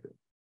protect it.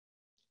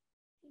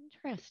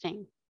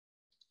 Interesting.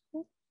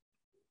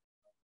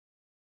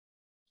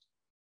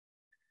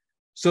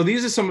 So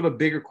these are some of the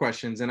bigger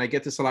questions, and I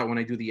get this a lot when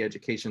I do the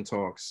education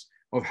talks,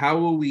 of how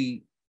will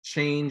we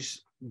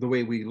change the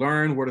way we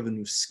learn? What are the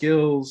new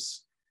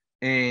skills?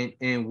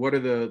 And what are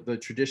the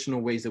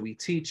traditional ways that we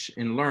teach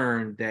and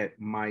learn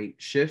that might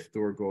shift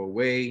or go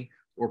away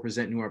or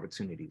present new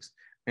opportunities?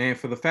 And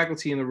for the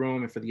faculty in the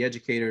room and for the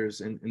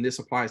educators, and this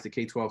applies to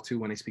K-12 too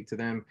when I speak to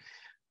them,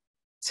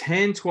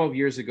 10, 12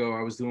 years ago,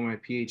 I was doing my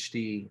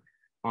PhD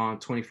on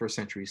 21st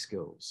century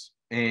skills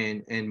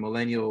and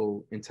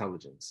millennial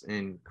intelligence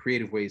and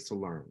creative ways to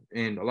learn.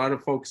 And a lot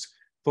of folks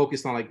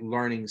focused on like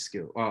learning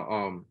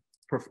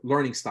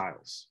learning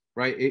styles,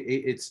 right?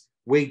 It's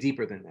way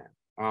deeper than that.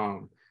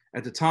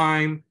 At the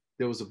time,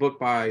 there was a book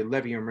by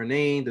Levy and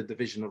Murnane, The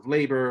Division of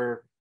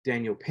Labor,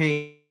 Daniel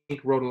Payne,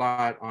 wrote a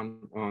lot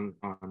on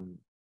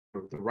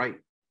the right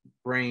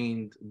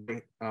brain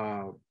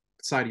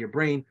side of your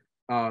brain.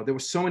 There were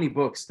so many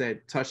books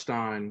that touched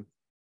on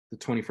the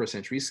 21st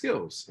century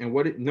skills and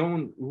what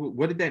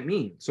did that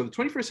mean? So the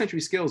 21st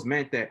century skills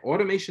meant that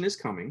automation is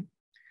coming,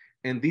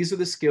 and these are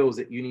the skills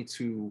that you need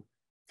to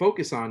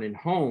focus on and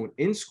hone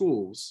in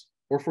schools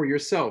or for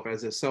yourself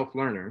as a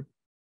self-learner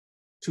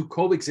to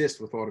coexist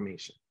with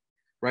automation,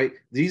 right?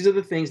 These are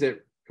the things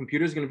that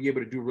computers are going to be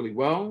able to do really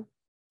well.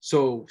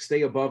 So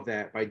stay above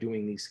that by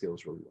doing these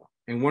skills really well.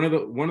 And one of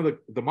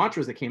the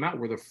mantras that came out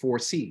were the 4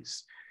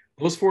 C's.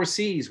 Those 4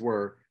 C's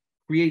were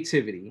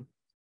creativity,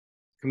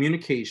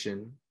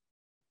 communication,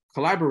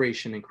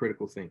 collaboration, and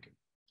critical thinking,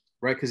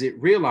 right? Because it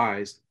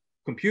realized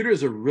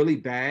computers are really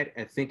bad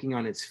at thinking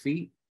on its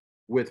feet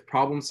with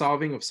problem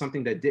solving of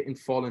something that didn't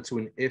fall into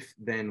an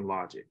if-then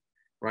logic,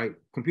 right?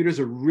 Computers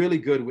are really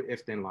good with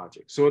if-then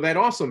logic. So that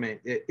also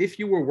meant that if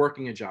you were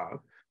working a job,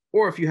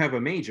 or if you have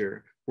a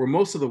major where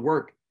most of the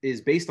work is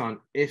based on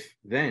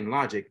if-then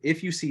logic,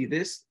 if you see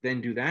this,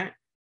 then do that,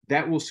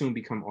 that will soon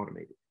become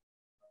automated,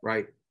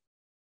 right?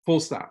 Full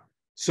stop.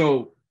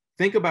 So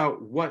think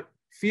about what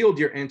field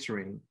you're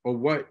entering or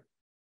what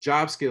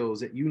job skills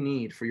that you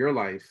need for your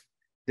life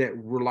that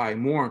rely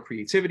more on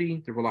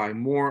creativity, that rely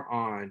more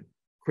on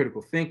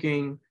critical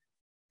thinking,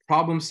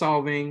 problem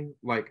solving,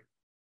 like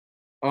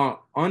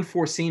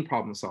unforeseen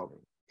problem solving,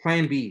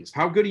 plan Bs.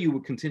 How good are you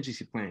with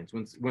contingency plans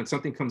when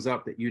something comes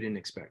up that you didn't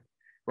expect,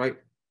 right?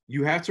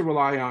 You have to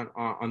rely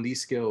on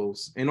these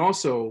skills, and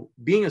also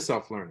being a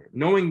self-learner,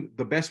 knowing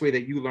the best way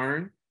that you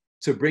learn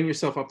to bring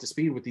yourself up to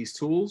speed with these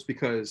tools,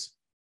 because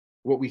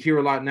what we hear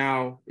a lot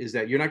now is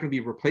that you're not going to be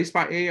replaced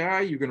by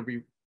AI, you're going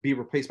to be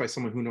replaced by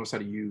someone who knows how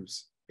to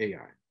use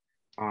AI.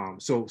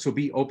 So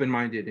be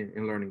open-minded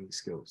in learning these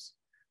skills.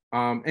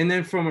 And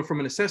then from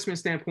an assessment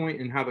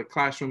standpoint and how the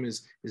classroom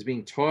is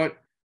being taught,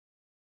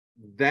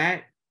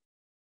 that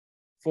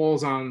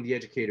falls on the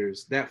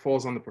educators, that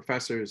falls on the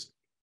professors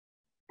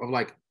of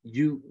like,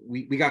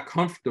 we got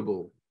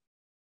comfortable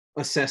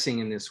assessing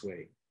in this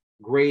way,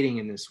 grading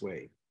in this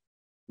way,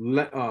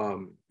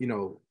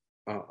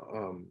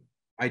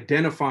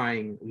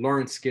 identifying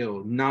learned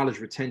skill, knowledge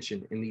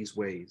retention in these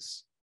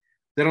ways.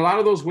 That a lot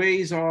of those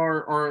ways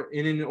are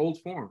in an old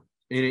form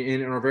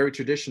and are very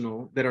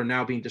traditional, that are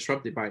now being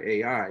disrupted by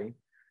AI.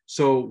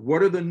 So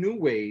what are the new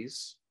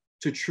ways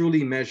to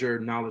truly measure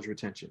knowledge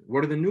retention?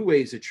 What are the new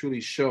ways to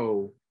truly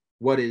show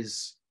what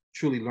is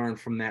truly learned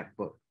from that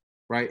book,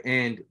 right?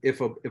 And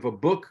if a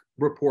book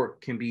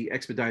report can be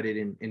expedited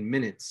in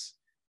minutes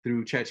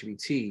through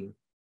ChatGPT,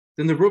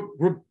 then the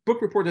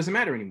book report doesn't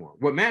matter anymore.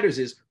 What matters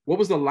is, what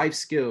was the life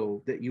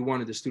skill that you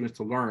wanted the students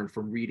to learn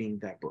from reading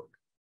that book,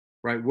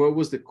 right? What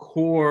was the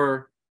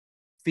core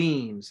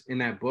themes in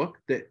that book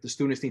that the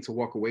students need to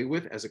walk away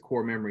with as a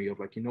core memory of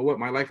like, you know what,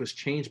 my life was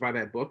changed by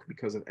that book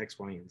because of X,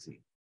 Y, and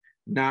Z,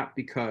 not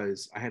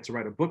because I had to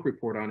write a book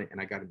report on it and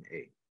I got an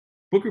A.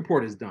 Book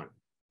report is done,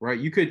 right?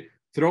 You could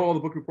throw all the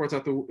book reports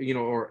out the,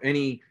 or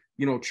any,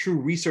 true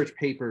research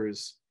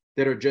papers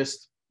that are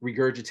just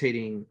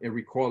regurgitating and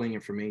recalling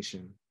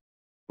information.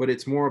 But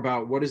it's more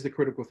about what is the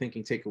critical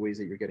thinking takeaways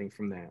that you're getting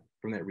from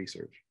that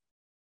research.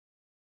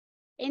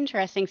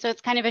 Interesting. So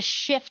it's kind of a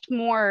shift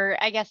more,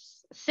 I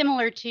guess,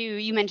 similar to,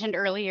 you mentioned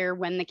earlier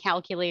when the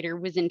calculator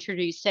was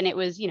introduced, and it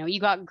was, you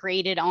got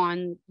graded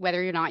on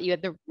whether or not you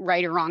had the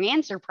right or wrong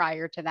answer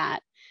prior to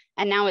that.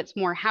 And now it's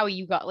more how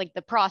you got, like,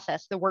 the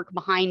process, the work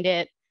behind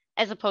it,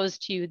 as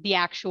opposed to the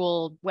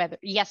actual whether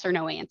yes or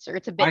no answer.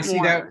 It's a bit more. I see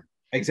that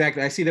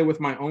exactly. I see that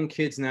with my own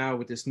kids now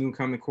with this new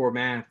Common Core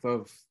math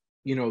of,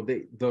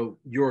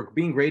 you're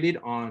being graded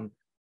on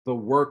the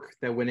work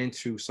that went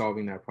into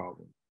solving that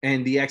problem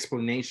and the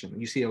explanation.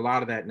 You see a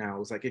lot of that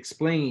now. It's like,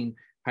 explain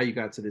how you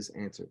got to this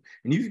answer.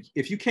 And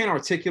if you can't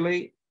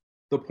articulate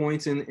the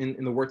points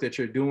in the work that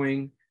you're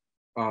doing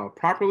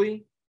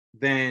properly,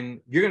 then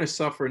you're going to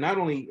suffer not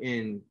only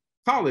in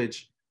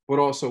college, but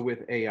also with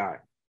AI,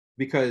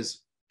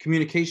 because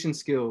communication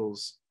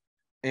skills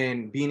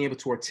and being able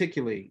to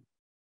articulate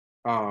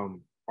are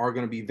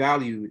going to be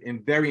valued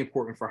and very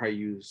important for how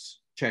you use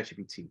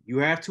ChatGPT. You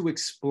have to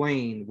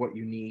explain what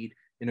you need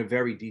in a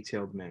very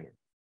detailed manner.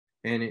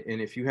 And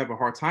if you have a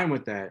hard time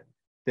with that,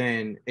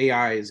 then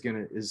AI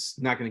is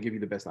not gonna give you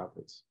the best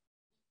outputs.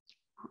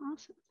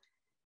 Awesome.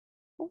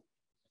 Cool.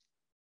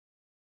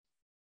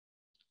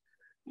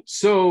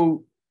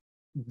 So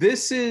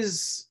this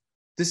is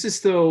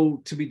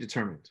still to be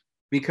determined,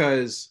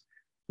 because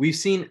we've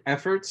seen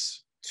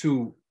efforts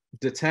to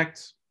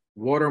detect,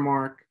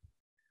 watermark,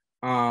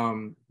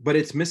 but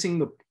it's missing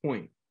the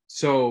point.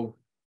 So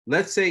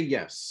let's say,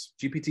 yes,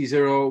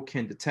 GPT-0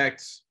 can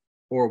detect,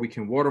 or we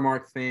can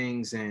watermark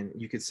things, and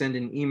you could send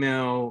an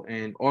email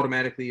and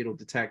automatically it'll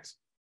detect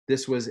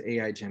this was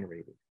AI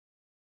generated.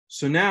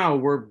 So now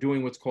we're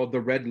doing what's called the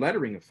red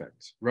lettering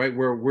effect, right?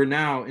 Where we're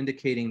now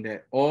indicating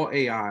that all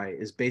AI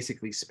is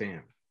basically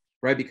spam,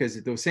 right?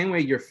 Because the same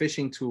way your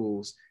phishing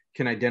tools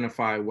can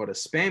identify what a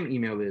spam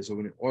email is or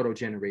an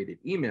auto-generated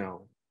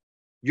email,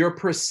 your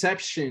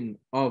perception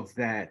of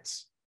that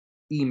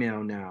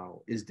email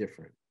now is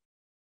different.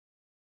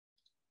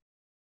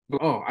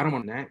 oh, I don't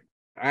want that.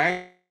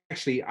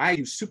 I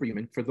use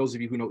Superhuman. For those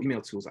of you who know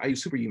email tools, I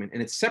use Superhuman,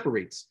 and it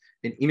separates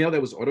an email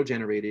that was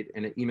auto-generated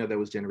and an email that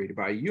was generated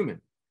by a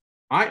human.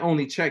 I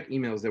only check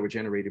emails that were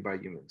generated by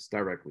humans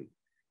directly.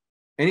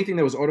 Anything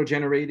that was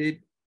auto-generated,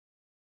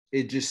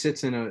 it just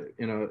sits in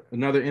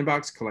another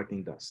inbox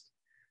collecting dust.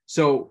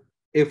 So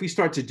if we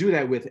start to do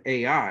that with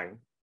AI,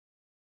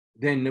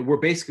 then we're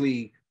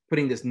basically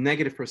putting this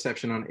negative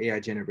perception on AI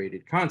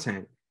generated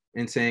content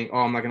and saying, oh,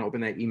 I'm not going to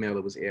open that email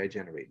that was AI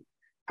generated.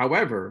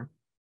 However,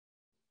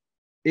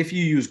 if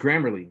you use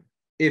Grammarly,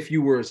 if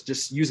you were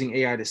just using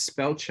AI to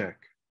spell check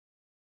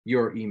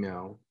your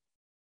email,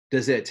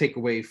 does that take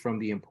away from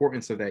the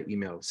importance of that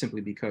email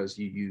simply because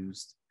you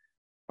used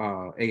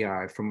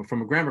AI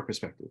from a grammar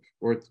perspective,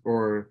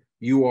 or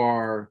you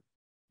are,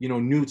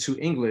 new to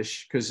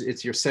English because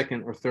it's your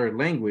second or third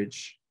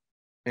language,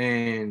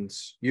 and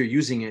you're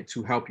using it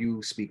to help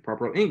you speak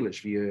proper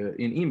English via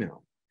an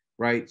email,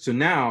 right? So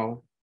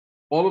now,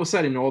 all of a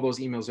sudden, all those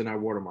emails are now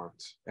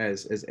watermarked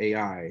as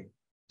AI.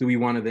 Do we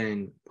want to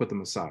then put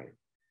them aside?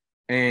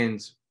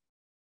 And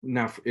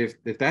now, if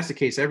that's the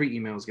case, every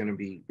email is going to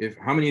be.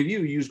 How many of you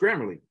use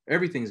Grammarly?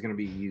 Everything's going to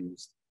be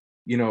used,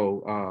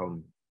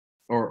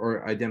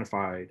 or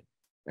identified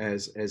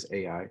as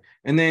AI.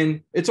 And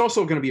then it's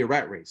also going to be a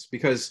rat race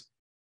because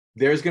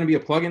there's going to be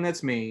a plugin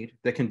that's made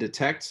that can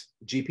detect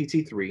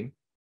GPT-3.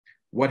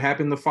 What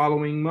happened the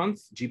following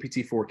month?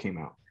 GPT-4 came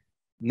out.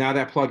 Now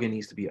that plugin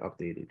needs to be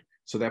updated.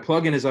 So that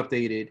plugin is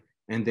updated,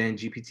 and then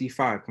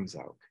GPT-5 comes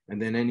out,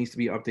 and then it needs to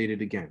be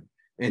updated again.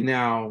 And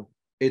now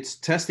it's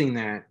testing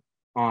that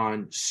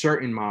on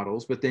certain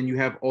models, but then you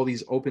have all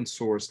these open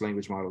source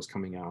language models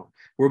coming out,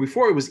 where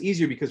before it was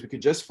easier because we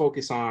could just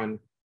focus on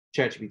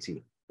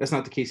ChatGPT. That's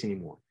not the case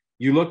anymore.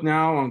 You look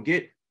now on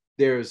Git,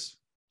 there's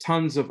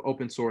tons of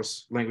open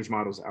source language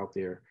models out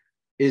there.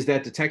 Is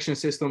that detection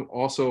system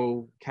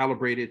also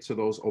calibrated to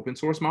those open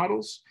source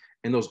models?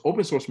 And those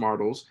open source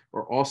models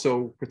are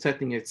also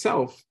protecting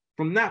itself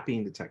from not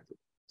being detected.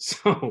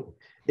 So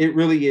it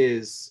really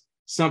is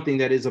something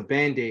that is a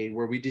band-aid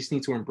where we just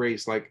need to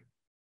embrace, like,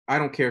 I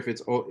don't care if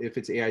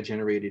it's AI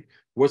generated,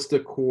 what's the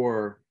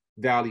core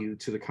value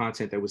to the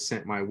content that was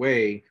sent my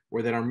way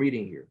or that I'm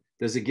reading here?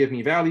 Does it give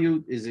me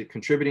value? Is it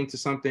contributing to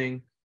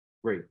something?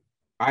 Great.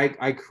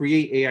 I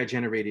create AI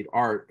generated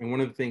art. And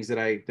one of the things that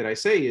I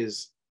say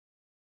is,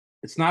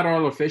 it's not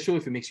artificial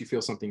if it makes you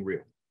feel something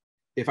real.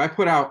 If I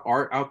put out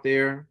art out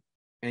there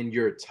and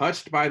you're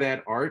touched by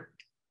that art,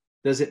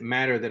 does it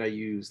matter that I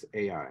used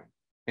AI?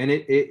 And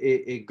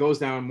it goes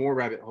down more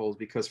rabbit holes,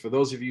 because for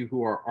those of you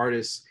who are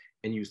artists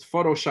and used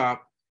Photoshop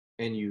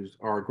and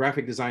are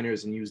graphic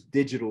designers and use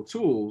digital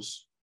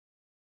tools,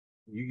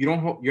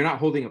 you're not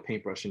holding a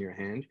paintbrush in your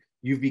hand.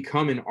 You've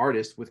become an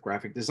artist with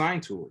graphic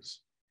design tools,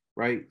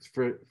 right?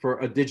 For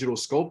a digital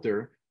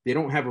sculptor, they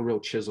don't have a real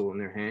chisel in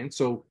their hand.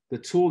 So the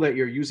tool that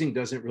you're using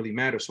doesn't really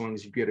matter so long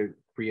as you get a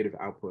creative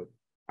output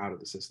out of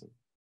the system.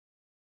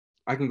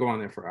 I can go on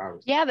there for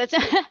hours. Yeah, that's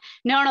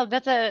no,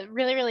 that's a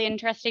really, really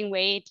interesting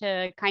way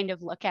to kind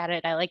of look at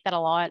it. I like that a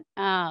lot.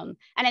 And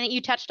I think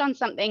you touched on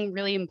something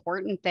really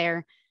important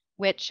there,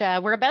 which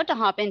we're about to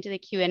hop into the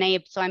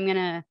Q&A. So I'm going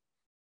to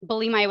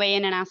bully my way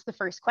in and ask the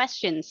first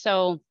question.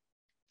 So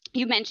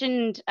you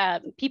mentioned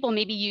people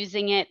maybe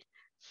using it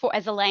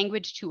as a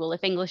language tool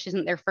if English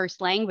isn't their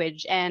first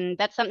language. And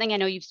that's something I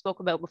know you've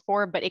spoke about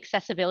before, but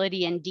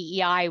accessibility and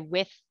DEI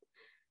with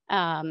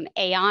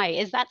AI,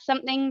 is that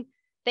something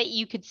that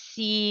you could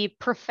see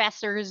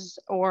professors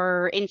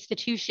or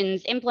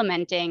institutions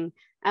implementing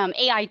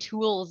AI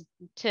tools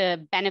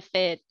to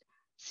benefit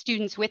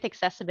students with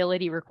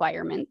accessibility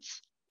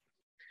requirements?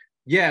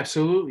 Yeah,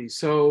 absolutely.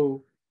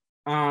 So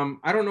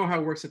I don't know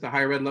how it works at the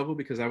higher ed level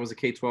because I was a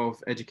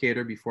K-12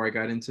 educator before I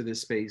got into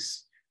this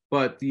space.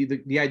 But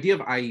the idea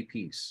of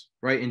IEPs,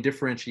 right, and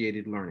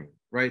differentiated learning,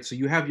 right? So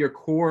you have your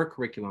core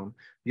curriculum,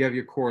 you have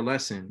your core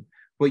lesson,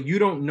 but you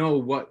don't know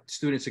what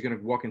students are going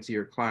to walk into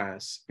your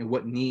class and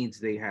what needs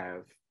they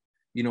have,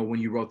 when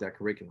you wrote that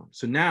curriculum.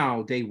 So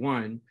now, day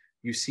one,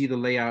 you see the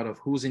layout of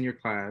who's in your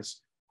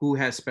class, who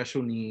has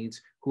special needs,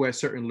 who has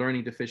certain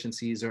learning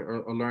deficiencies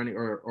or learning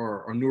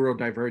or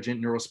neurodivergent,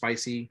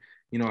 neurospicy.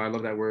 I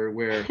love that word,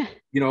 where,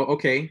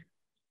 okay,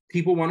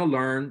 people want to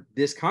learn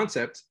this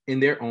concept in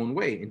their own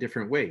way, in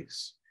different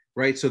ways,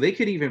 right? So they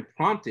could even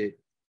prompt it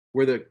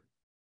where the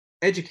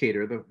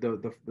educator,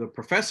 the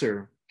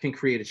professor can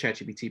create a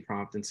ChatGPT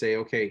prompt and say,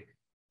 okay,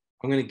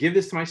 I'm going to give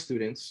this to my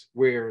students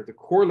where the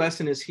core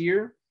lesson is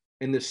here,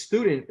 and the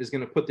student is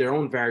going to put their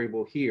own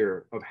variable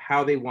here of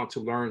how they want to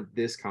learn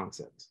this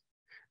concept.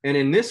 And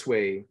in this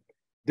way,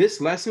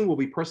 this lesson will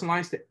be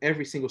personalized to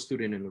every single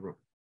student in the room,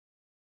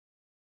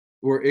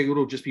 or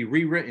it'll just be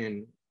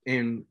rewritten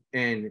and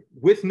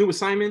with new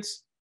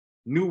assignments,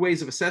 new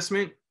ways of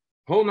assessment,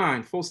 whole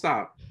nine, full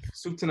stop,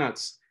 soup to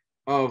nuts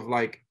of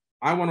like,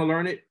 I want to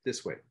learn it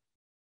this way.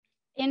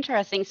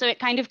 Interesting. So it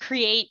kind of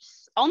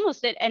creates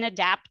almost an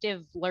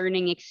adaptive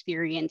learning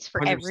experience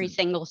for 100%. every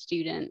single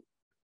student.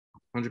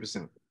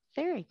 100%.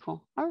 Very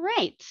cool. All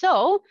right.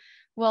 So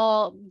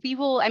Well, we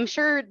will, I'm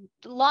sure,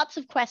 lots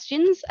of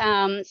questions.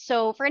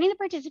 So for any of the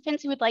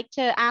participants who would like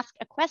to ask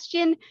a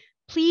question,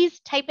 please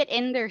type it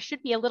in. There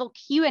should be a little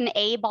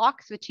Q&A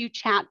box with 2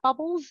 chat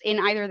bubbles in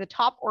either the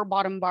top or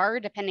bottom bar,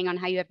 depending on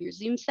how you have your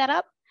Zoom set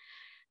up.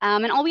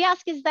 And all we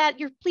ask is that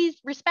you're please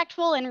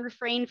respectful and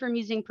refrain from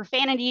using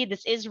profanity.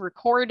 This is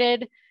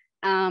recorded.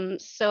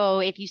 So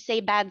if you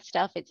say bad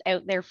stuff, it's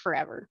out there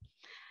forever.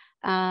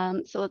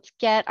 So let's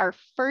get our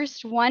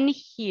first one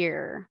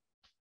here.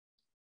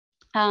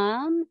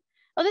 Oh,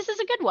 this is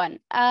a good one.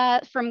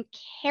 From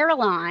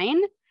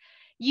Caroline.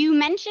 You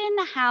mentioned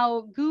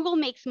how Google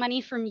makes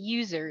money from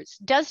users.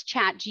 Does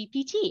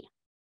ChatGPT?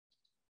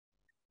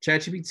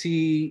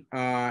 ChatGPT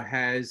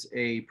has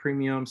a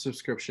premium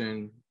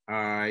subscription.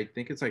 I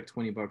think it's like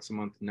 $20 a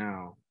month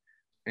now.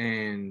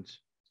 And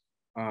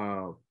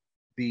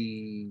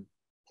the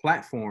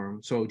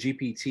platform, so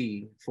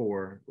GPT-4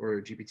 or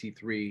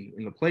GPT-3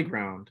 in the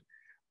playground,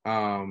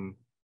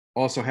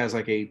 also has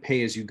like a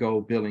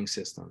pay-as-you-go billing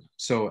system.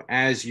 So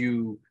as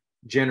you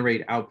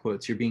generate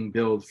outputs, you're being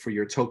billed for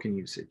your token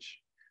usage.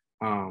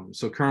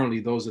 So currently,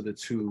 those are the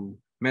 2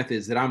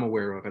 methods that I'm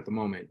aware of at the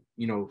moment.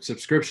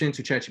 Subscription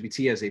to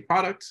ChatGPT as a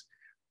product,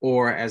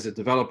 or as a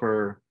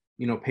developer,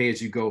 pay as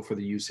you go for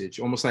the usage,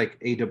 almost like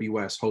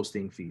AWS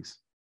hosting fees.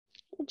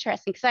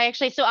 Interesting,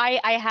 because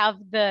I have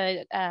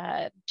the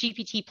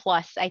GPT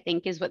Plus, I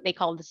think is what they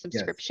call the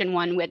subscription Yes.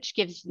 one, which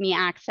gives me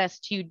access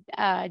to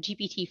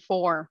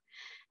GPT-4.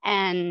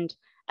 And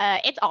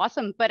it's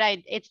awesome, but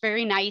it's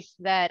very nice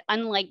that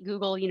unlike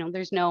Google,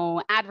 there's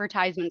no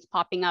advertisements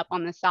popping up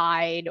on the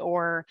side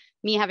or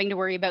me having to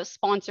worry about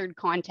sponsored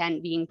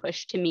content being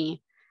pushed to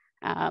me.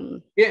 Yeah,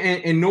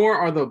 and nor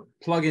are the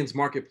plugins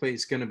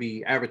marketplace going to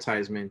be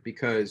advertisement,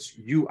 because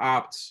you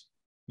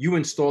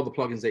install the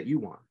plugins that you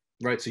want,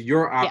 right? So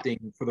you're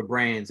opting for the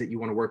brands that you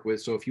want to work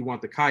with. So if you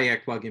want the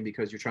kayak plugin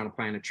because you're trying to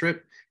plan a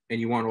trip and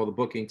you want all the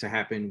booking to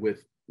happen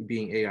with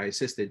being AI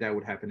assisted, that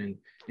would happen in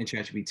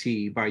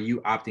ChatGPT by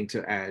you opting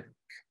to add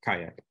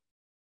kayak.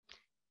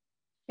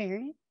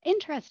 Very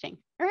interesting.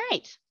 All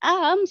right.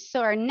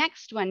 So our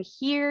next one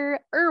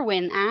here,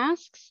 Erwin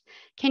asks,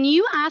 can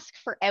you ask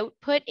for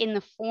output in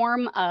the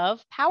form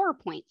of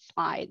PowerPoint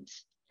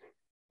slides?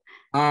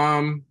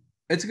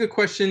 It's a good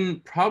question.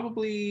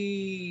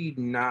 Probably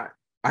not.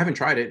 I haven't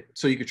tried it,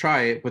 so you could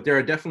try it, but there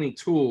are definitely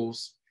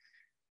tools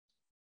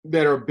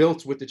that are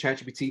built with the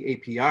ChatGPT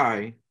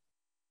API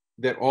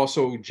that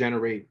also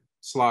generate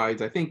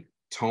slides. I think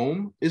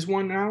Tome is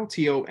one now,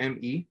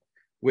 Tome,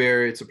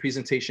 where it's a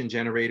presentation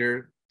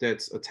generator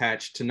that's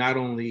attached to not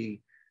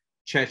only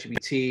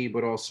ChatGPT,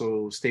 but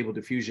also Stable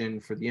Diffusion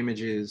for the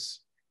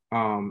images.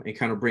 It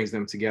kind of brings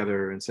them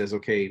together and says,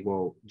 okay,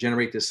 well,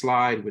 generate this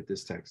slide with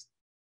this text.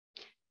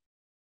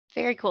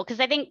 Very cool, because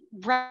I think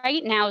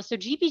right now, so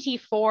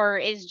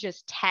GPT-4 is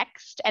just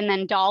text and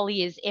then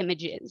DALL-E is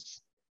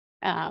images.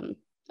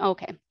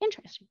 Okay,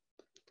 interesting.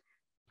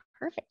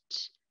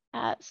 Perfect.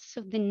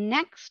 So the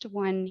next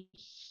one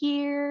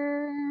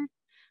here,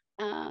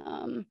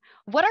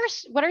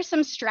 what are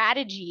some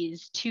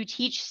strategies to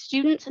teach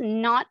students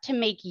not to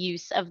make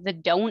use of the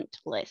don't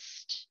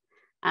list?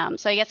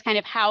 So I guess kind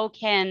of how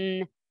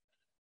can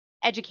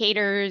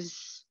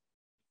educators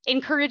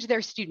encourage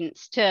their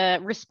students to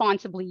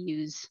responsibly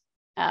use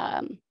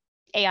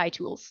AI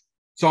tools?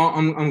 So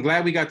I'm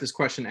glad we got this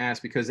question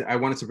asked, because I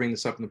wanted to bring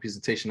this up in the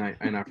presentation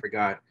and I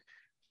forgot.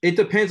 It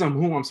depends on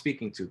who I'm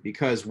speaking to,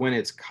 because when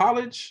it's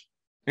college,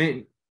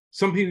 and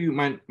some people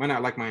might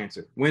not like my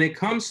answer. When it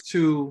comes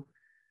to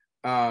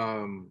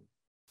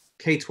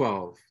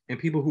K-12 and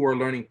people who are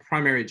learning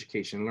primary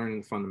education,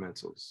 learning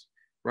fundamentals,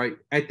 right?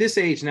 At this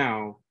age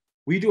now,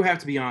 we do have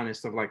to be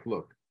honest of like,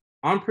 look,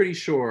 I'm pretty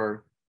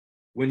sure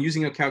when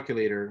using a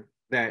calculator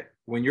that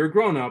when you're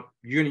grown up,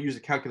 you're going to use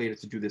a calculator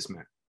to do this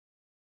math.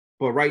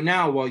 But right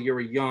now, while you're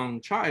a young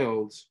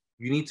child,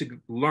 you need to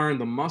learn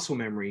the muscle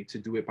memory to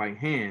do it by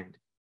hand,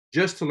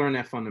 just to learn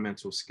that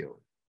fundamental skill.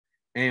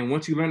 And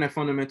once you learn that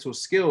fundamental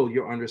skill,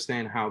 you'll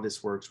understand how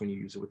this works when you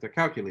use it with a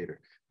calculator.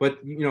 But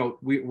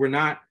we're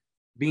not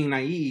being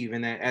naive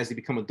in that as they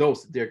become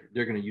adults, they're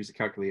going to use a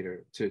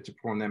calculator to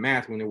perform that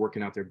math when they're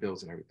working out their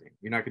bills and everything.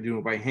 You're not going to do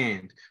it by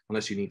hand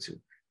unless you need to.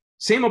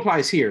 Same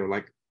applies here.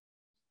 Like,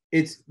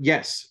 it's,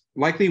 yes,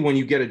 likely when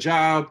you get a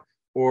job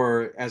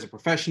or as a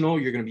professional,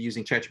 you're going to be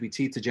using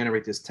ChatGPT to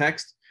generate this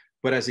text.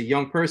 But as a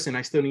young person,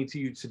 I still need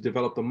you to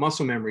develop the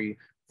muscle memory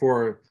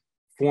for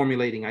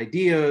formulating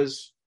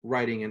ideas,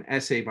 writing an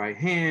essay by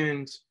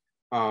hand,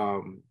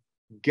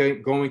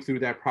 going through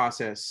that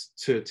process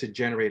to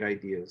generate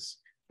ideas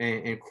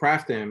and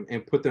craft them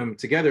and put them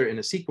together in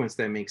a sequence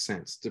that makes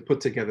sense to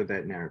put together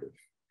that narrative.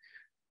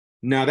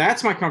 Now,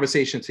 that's my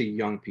conversation to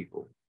young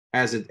people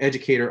as an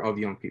educator of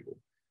young people.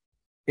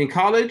 In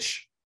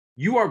college,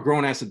 you are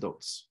grown-ass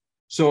adults.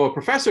 So a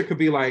professor could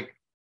be like,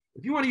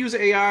 if you want to use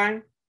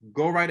AI,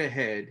 go right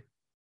ahead.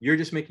 You're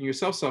just making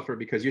yourself suffer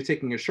because you're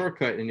taking a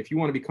shortcut. And if you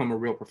want to become a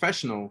real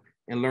professional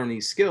and learn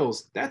these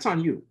skills, that's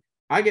on you.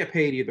 I get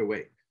paid either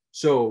way.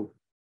 So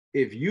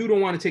if you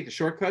don't want to take the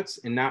shortcuts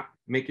and not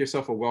make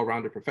yourself a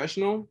well-rounded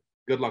professional,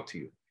 good luck to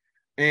you.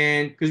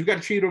 And because we got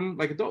to treat them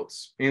like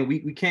adults, and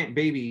we can't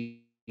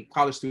baby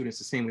college students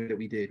the same way that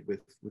we did with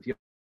young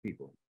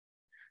people.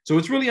 So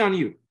it's really on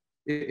you.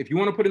 If you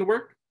want to put in the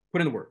work, put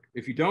in the work.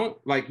 If you don't,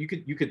 like you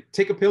could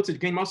take a pill to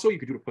gain muscle, you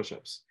could do the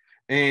push-ups.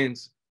 And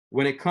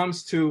when it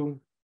comes to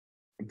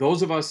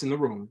those of us in the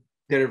room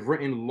that have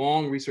written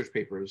long research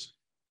papers,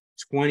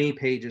 20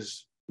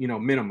 pages,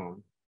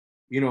 minimum,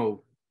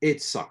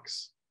 it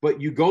sucks.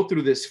 But you go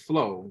through this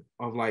flow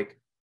of like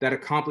that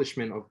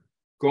accomplishment of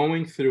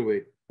going through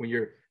it when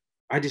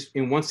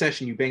in one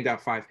session, you banged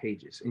out 5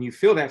 pages and you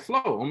feel that flow,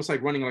 almost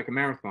like running like a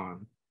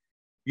marathon.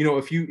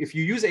 If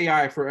you use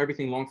AI for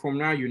everything long form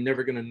now, you're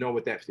never going to know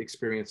what that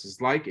experience is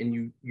like.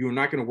 And you're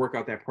not going to work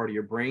out that part of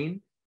your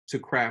brain to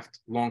craft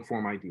long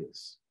form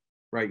ideas,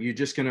 right? You're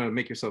just going to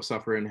make yourself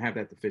suffer and have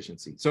that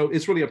deficiency. So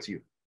it's really up to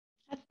you.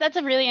 That's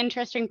a really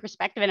interesting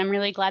perspective. And I'm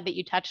really glad that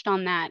you touched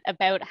on that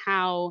about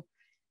how,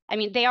 I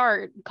mean,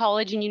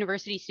 college and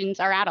university students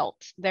are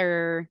adults.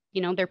 They're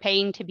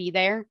paying to be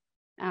there.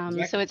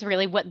 Exactly. So it's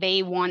really what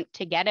they want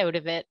to get out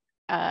of it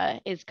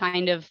is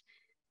kind of,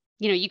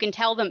 you can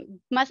tell them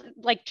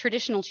like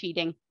traditional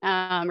cheating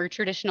or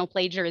traditional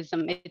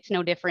plagiarism. It's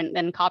no different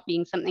than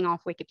copying something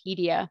off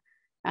Wikipedia.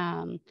 So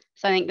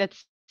I think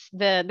that's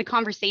the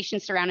conversation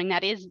surrounding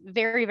that is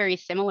very, very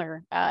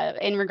similar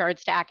in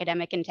regards to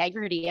academic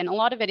integrity. And a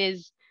lot of it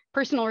is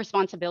personal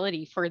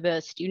responsibility for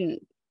the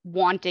student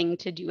wanting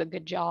to do a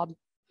good job.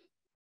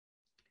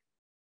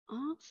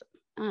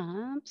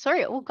 Awesome.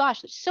 Sorry. Oh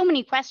gosh, there's so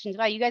many questions.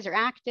 Wow, you guys are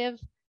active.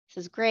 This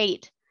is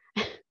great.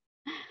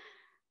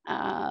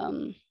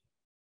 All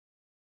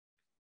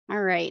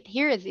right,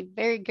 here is a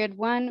very good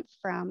one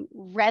from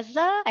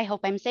Reza. I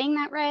hope I'm saying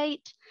that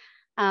right.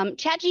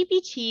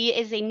 ChatGPT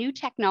is a new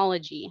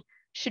technology.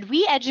 Should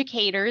we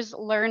educators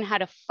learn how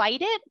to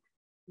fight it,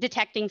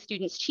 detecting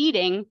students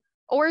cheating,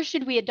 or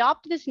should we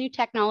adopt this new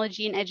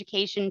technology in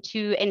education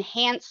to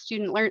enhance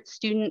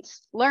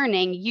students'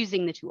 learning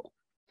using the tool?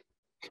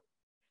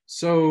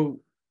 So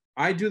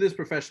I do this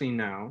professionally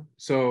now.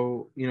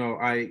 So,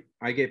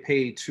 I get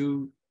paid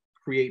to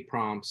create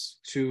prompts,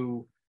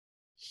 to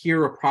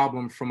hear a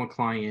problem from a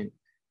client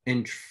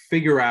and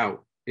figure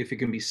out if it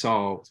can be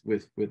solved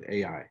with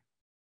AI.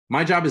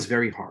 My job is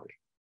very hard,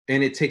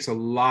 and it takes a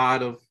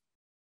lot of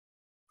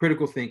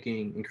critical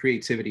thinking and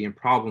creativity and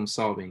problem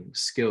solving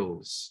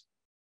skills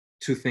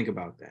to think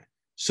about that.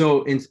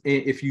 So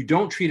if you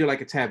don't treat it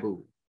like a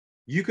taboo,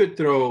 you could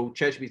throw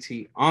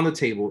ChatGPT on the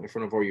table in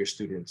front of all your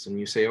students and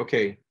you say,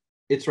 okay,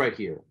 it's right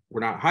here.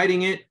 We're not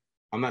hiding it.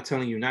 I'm not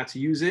telling you not to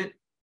use it.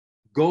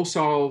 Go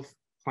solve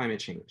climate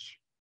change.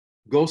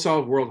 Go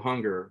solve world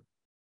hunger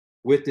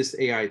with this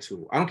AI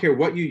tool. I don't care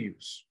what you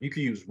use. You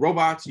could use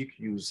robots, you could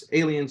use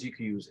aliens, you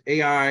could use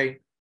AI,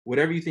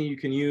 whatever you think you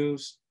can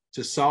use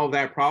to solve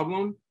that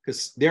problem,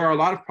 because there are a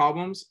lot of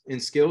problems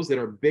and skills that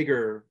are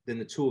bigger than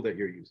the tool that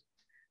you're using.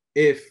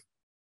 If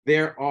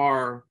there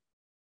are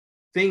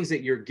things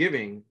that you're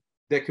giving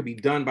that could be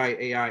done by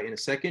AI in a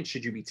second,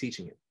 should you be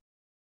teaching it?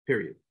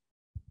 Period.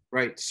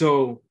 Right?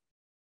 So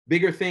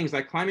bigger things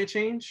like climate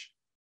change,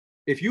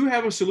 if you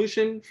have a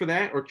solution for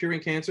that or curing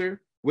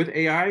cancer with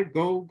AI,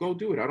 go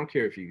do it. I don't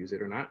care if you use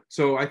it or not.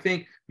 So I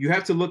think you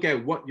have to look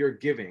at what you're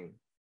giving.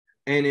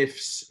 And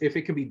if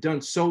it can be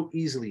done so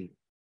easily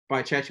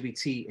by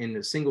ChatGPT in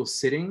a single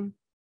sitting,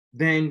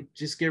 then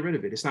just get rid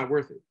of it. It's not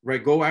worth it,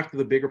 right? Go after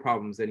the bigger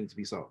problems that need to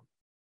be solved.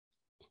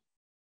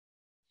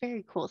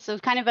 Very cool. So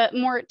kind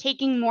of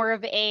taking more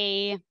of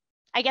a,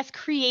 I guess,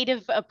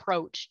 creative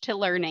approach to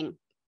learning.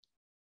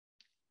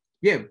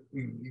 Yeah,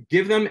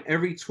 give them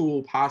every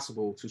tool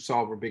possible to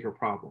solve a bigger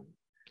problem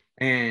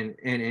and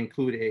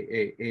include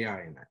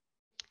AI in that.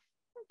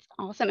 That's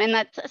awesome. And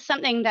that's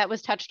something that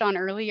was touched on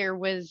earlier,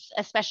 was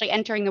especially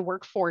entering the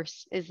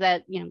workforce, is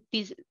that,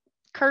 these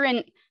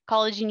current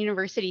college and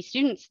university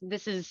students,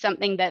 this is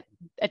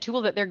a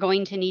tool that they're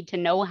going to need to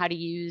know how to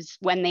use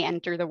when they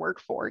enter the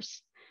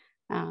workforce.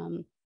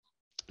 So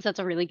that's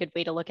a really good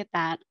way to look at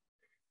that.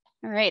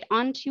 All right,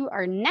 on to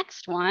our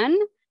next one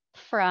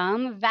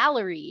from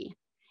Valerie.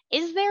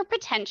 Is there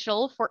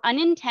potential for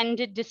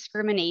unintended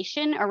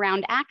discrimination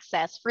around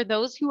access for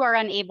those who are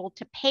unable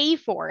to pay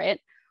for it,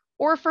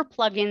 or for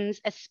plugins,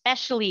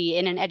 especially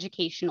in an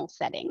educational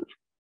setting?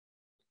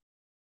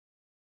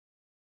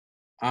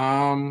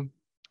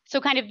 So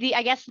kind of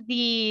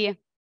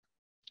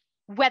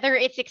whether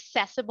it's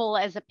accessible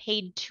as a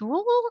paid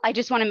tool, I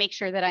just want to make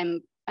sure that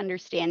I'm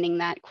understanding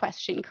that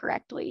question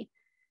correctly.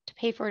 To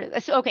pay for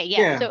it. So, okay,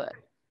 yeah. So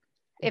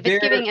if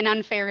it's giving an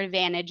unfair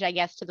advantage, I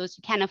guess, to those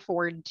who can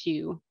afford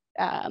to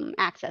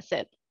access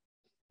it.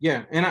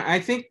 Yeah, and I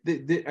think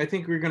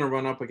we're going to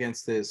run up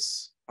against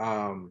this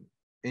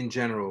in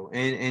general,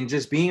 and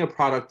just being a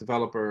product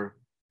developer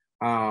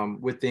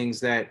with things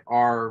that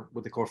are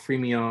what they call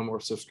freemium or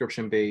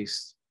subscription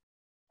based.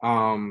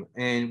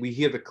 And we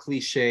hear the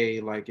cliche,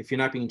 like, if you're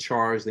not being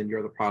charged, then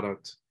you're the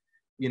product.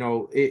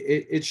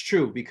 It's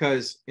true,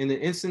 because in the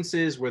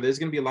instances where there's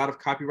going to be a lot of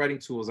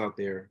copywriting tools out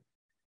there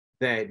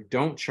that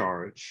don't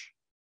charge,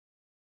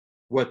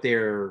 what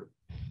they're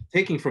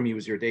taking from you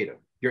is your data.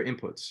 your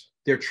inputs.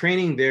 They're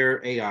training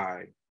their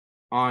AI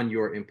on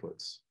your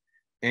inputs.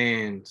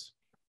 And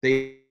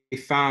they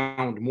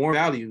found more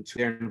value to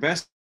their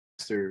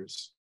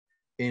investors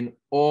in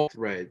all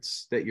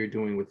threads that you're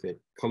doing with it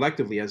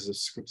collectively as a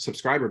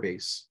subscriber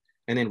base,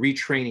 and then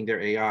retraining their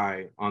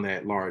AI on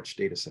that large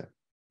data set.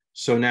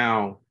 So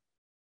now,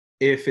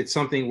 if it's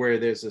something where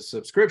there's a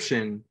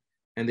subscription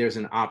and there's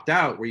an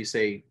opt-out where you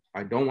say,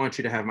 I don't want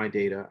you to have my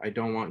data, I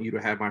don't want you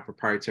to have my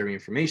proprietary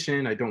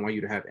information, I don't want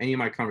you to have any of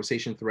my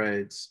conversation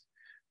threads,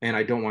 and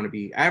I don't want to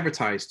be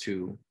advertised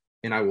to,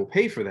 and I will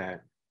pay for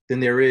that, then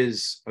there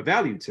is a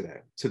value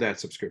to that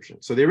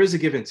subscription. So there is a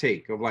give and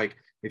take of like,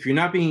 if you're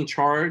not being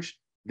charged,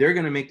 they're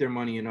going to make their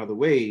money in other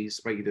ways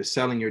by either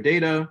selling your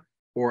data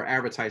or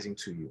advertising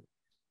to you.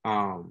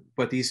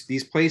 But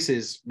these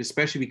places,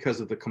 especially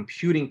because of the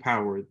computing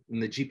power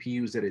and the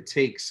GPUs that it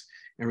takes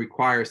and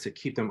requires to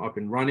keep them up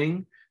and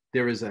running,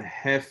 there is a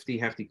hefty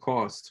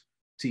cost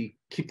to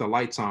keep the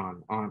lights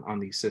on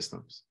these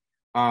systems.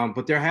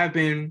 But there have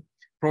been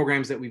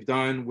programs that we've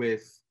done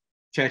with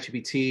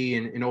ChatGPT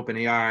and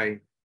OpenAI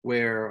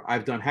where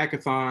I've done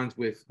hackathons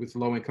with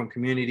low-income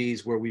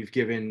communities where we've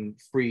given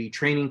free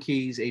training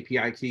keys,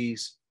 API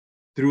keys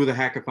through the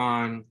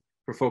hackathon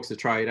for folks to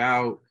try it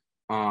out,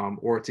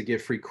 or to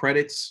give free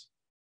credits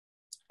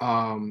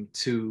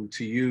to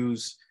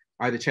use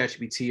either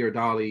ChatGPT or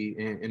DALL-E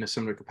in a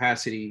similar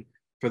capacity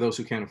for those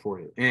who can't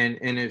afford it.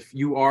 And if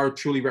you are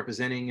truly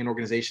representing an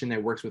organization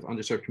that works with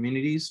underserved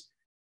communities,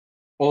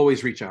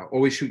 always reach out,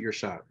 always shoot your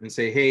shot and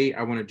say, hey,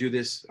 I want to do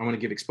this. I want to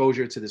give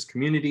exposure to this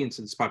community and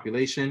to this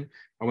population.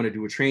 I want to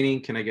do a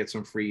training. Can I get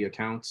some free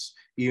accounts,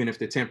 even if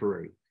they're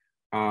temporary?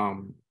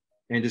 And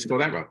just go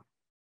that route.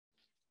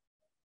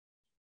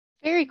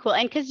 Very cool.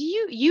 And because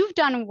you've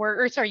done work,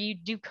 or sorry, you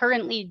do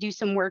currently do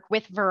some work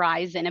with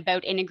Verizon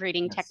about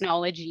integrating Yes.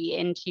 technology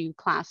into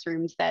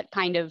classrooms that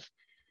kind of,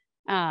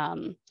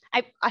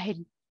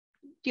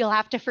 you'll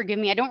have to forgive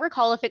me. I don't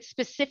recall if it's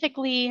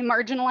specifically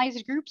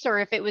marginalized groups or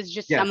if it was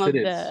just some of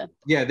the.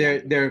 Yeah,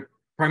 they're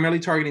primarily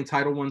targeting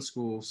Title I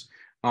schools,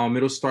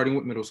 starting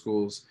with middle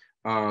schools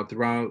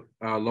throughout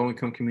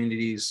low-income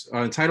communities.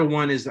 Title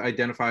I is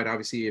identified,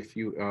 obviously, if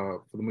you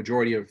for the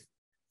majority of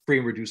free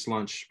and reduced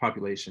lunch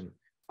population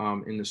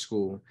in the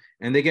school,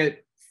 and they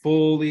get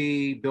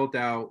fully built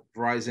out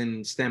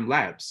Verizon STEM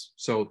labs,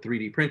 so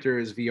 3D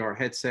printers, VR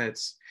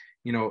headsets,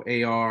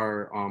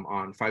 AR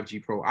on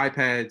 5G Pro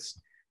iPads.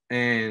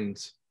 And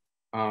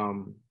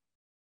all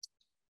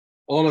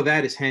of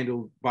that is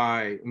handled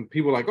by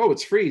people like, oh,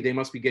 it's free. They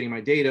must be getting my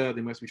data.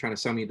 They must be trying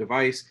to sell me a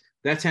device.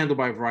 That's handled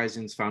by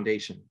Verizon's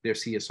foundation, their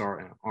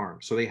CSR arm.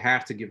 So they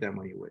have to give that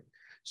money away.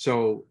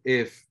 So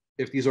if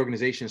these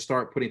organizations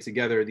start putting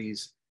together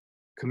these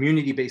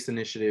community-based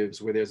initiatives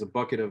where there's a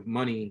bucket of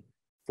money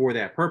for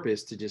that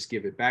purpose to just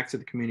give it back to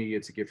the community or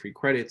to give free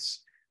credits,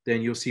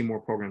 then you'll see more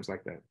programs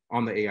like that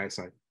on the AI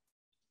side.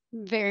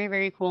 Very,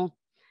 very cool.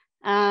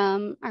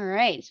 All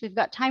right, so we've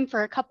got time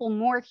for a couple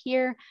more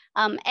here.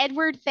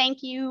 Edward,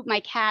 thank you. My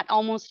cat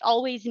almost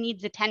always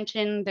needs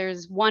attention.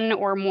 There's one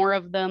or more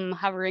of them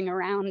hovering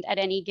around at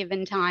any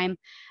given time.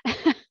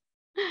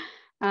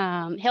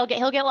 He'll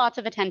get lots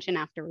of attention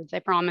afterwards, I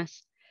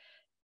promise.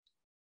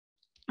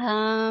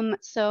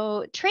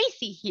 So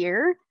Tracy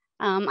here,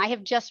 I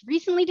have just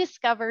recently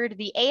discovered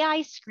the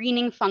AI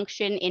screening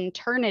function in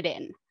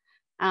Turnitin.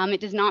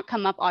 It does not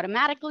come up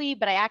automatically,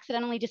 but I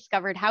accidentally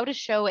discovered how to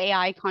show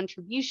AI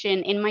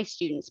contribution in my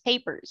students'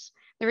 papers.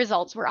 The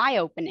results were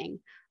eye-opening.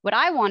 What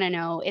I want to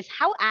know is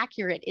how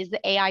accurate is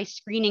the AI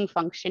screening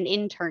function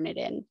in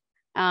Turnitin?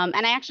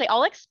 And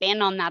I'll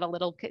expand on that a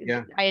little.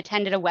 Yeah. I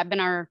attended a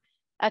webinar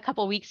a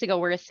couple of weeks ago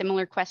where a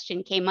similar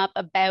question came up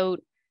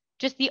about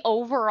just the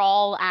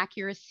overall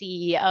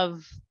accuracy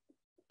of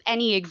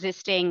any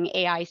existing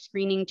AI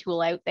screening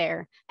tool out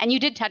there. And you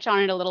did touch on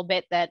it a little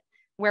bit, that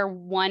where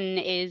one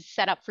is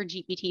set up for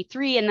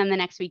GPT-3 and then the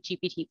next week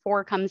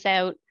GPT-4 comes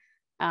out.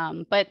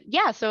 But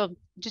yeah, so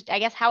just I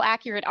guess how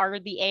accurate are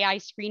the AI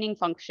screening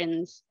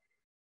functions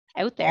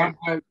out there?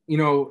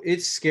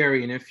 It's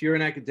scary. And if you're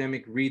an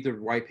academic, read the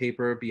white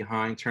paper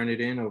behind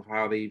Turnitin of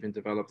how they even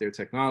develop their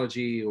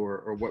technology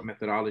or what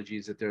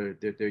methodologies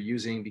that they're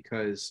using,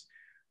 because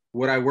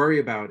what I worry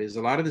about is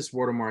a lot of this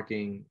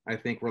watermarking, I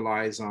think,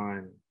 relies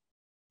on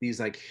these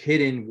like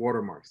hidden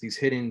watermarks, these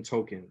hidden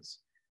tokens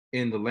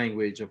in the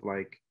language of,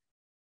 like,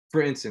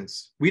 for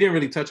instance, we didn't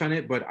really touch on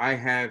it, but I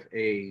have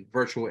a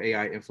virtual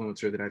AI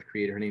influencer that I've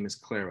created. Her name is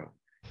Clara,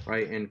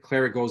 right? And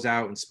Clara goes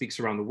out and speaks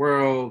around the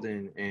world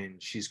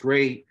and she's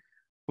great.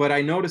 But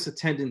I notice a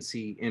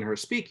tendency in her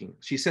speaking.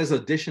 She says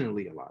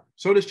additionally a lot.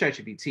 So does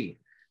ChatGPT.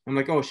 I'm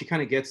like, oh, she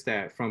kind of gets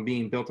that from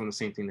being built on the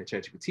same thing that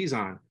ChatGPT's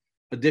on.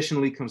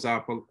 Additionally comes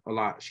out a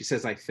lot. She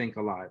says, I think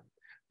a lot.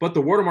 But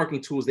the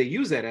watermarking tools, they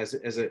use that as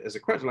a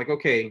crutch. Like,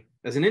 okay,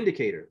 as an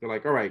indicator. They're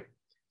like, all right,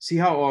 see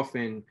how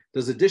often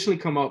does additionally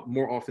come up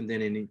more often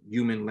than in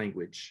human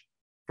language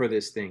for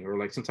this thing, or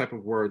like some type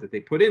of word that they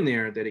put in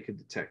there that it could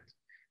detect.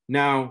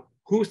 Now,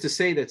 who's to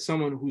say that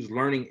someone who's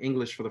learning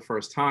English for the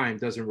first time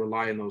doesn't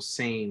rely on those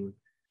same,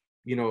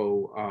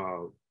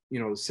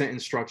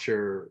 sentence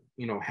structure,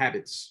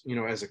 habits,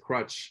 as a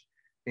crutch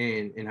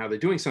and how they're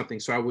doing something.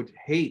 So I would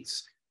hate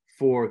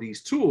for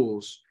these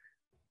tools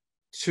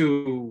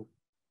to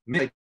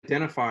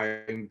identify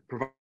and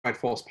provide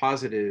false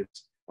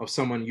positives of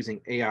someone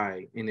using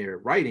AI in their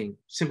writing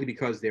simply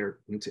because they're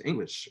new to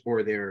English,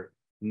 or they're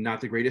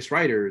not the greatest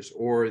writers,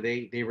 or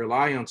they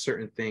rely on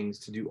certain things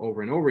to do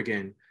over and over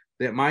again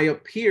that might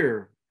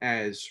appear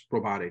as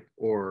robotic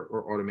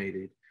or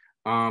automated,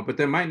 but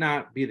that might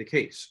not be the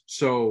case.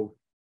 So,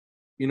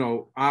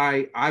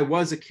 I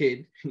was a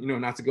kid,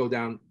 not to go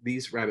down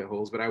these rabbit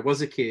holes, but I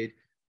was a kid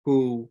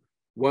who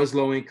was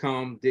low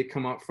income, did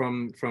come up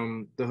from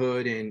the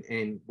hood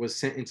and was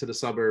sent into the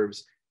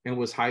suburbs and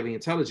was highly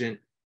intelligent.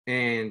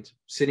 And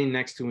sitting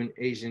next to an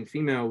Asian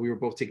female, we were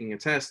both taking a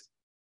test,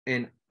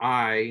 and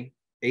I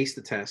aced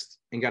the test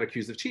and got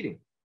accused of cheating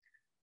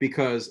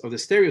because of the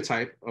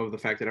stereotype of the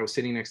fact that I was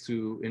sitting next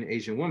to an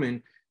Asian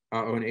woman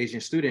or an Asian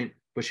student,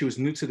 but she was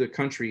new to the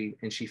country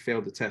and she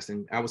failed the test,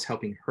 and I was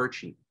helping her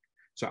cheat.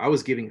 So I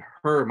was giving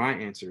her my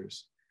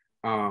answers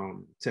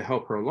to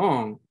help her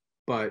along,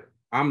 but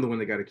I'm the one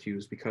that got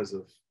accused because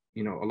of,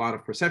 a lot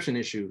of perception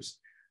issues.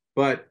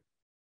 But,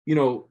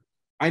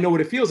 I know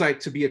what it feels like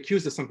to be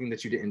accused of something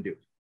that you didn't do,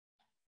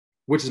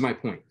 which is my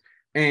point.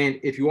 And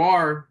if you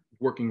are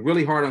working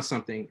really hard on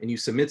something and you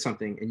submit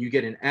something and you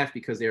get an F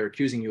because they're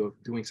accusing you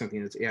of doing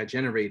something that's AI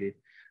generated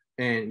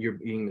and you're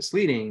being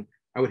misleading,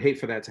 I would hate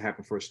for that to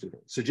happen for a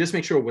student. So just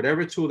make sure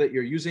whatever tool that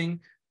you're using,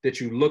 that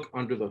you look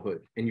under the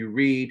hood and you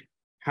read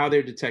how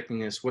they're detecting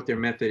this, what their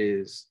method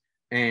is,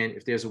 and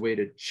if there's a way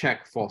to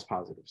check false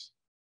positives.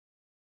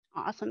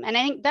 Awesome. And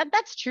I think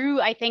that's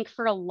true, I think,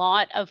 for a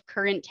lot of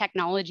current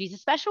technologies,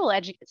 especially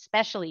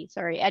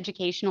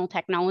educational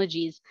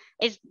technologies,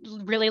 is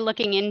really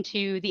looking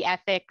into the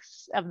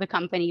ethics of the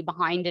company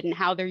behind it and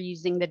how they're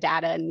using the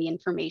data and the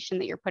information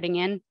that you're putting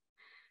in.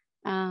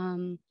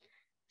 So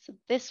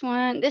this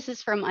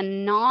is from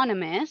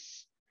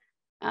Anonymous.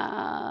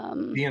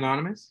 The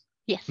Anonymous?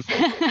 Yes.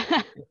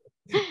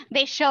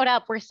 They showed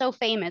up. We're so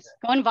famous.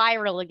 Going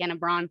viral again,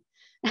 Abran.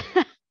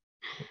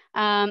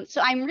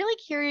 So I'm really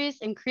curious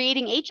in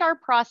creating HR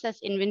process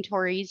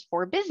inventories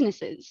for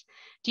businesses.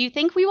 Do you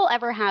think we will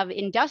ever have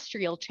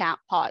industrial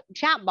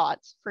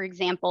chatbots, for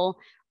example,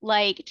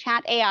 like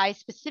Chat AI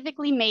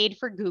specifically made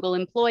for Google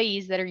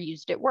employees that are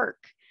used at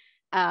work,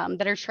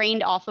 that are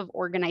trained off of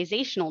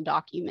organizational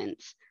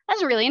documents?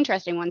 That's a really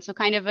interesting one. So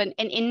kind of an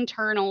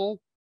internal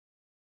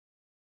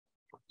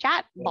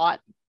chat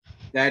bot.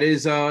 That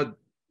is a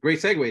great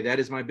segue. That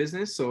is my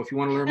business. So if you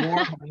want to learn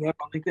more, hit me up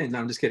on LinkedIn. No,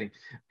 I'm just kidding.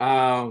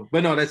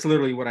 But no, that's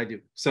literally what I do.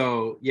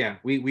 So yeah,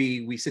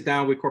 we sit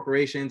down with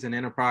corporations and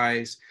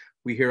enterprise.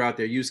 We hear out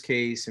their use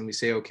case and we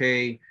say,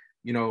 okay,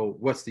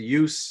 what's the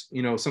use?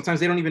 Sometimes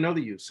they don't even know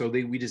the use. So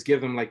we just give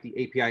them like the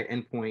API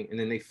endpoint and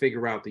then they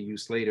figure out the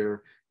use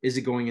later. Is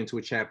it going into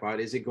a chatbot?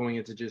 Is it going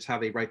into just how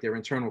they write their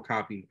internal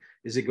copy?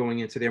 Is it going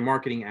into their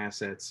marketing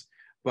assets?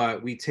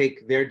 But we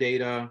take their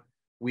data,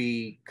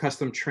 we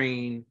custom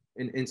train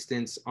an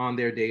instance on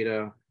their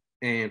data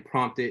and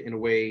prompt it in a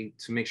way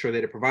to make sure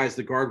that it provides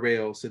the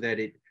guardrail so that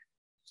it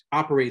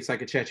operates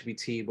like a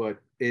ChatGPT,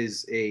 but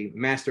is a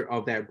master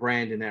of that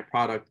brand and that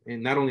product,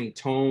 and not only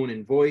tone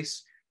and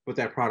voice, but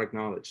that product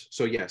knowledge.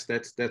 So yes,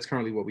 that's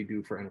currently what we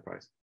do for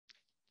enterprise.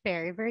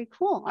 Very, very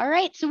cool. All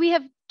right, so we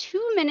have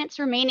 2 minutes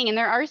remaining and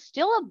there are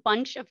still a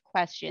bunch of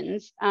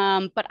questions,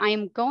 but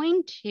I'm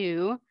going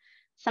to,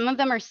 some of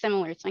them are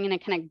similar, so I'm going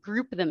to kind of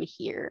group them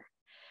here.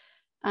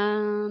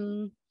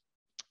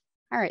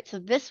 All right, so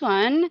this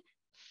one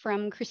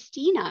from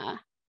Christina.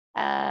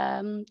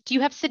 Do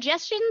you have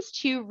suggestions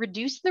to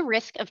reduce the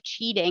risk of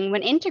cheating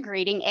when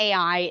integrating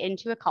AI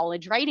into a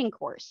college writing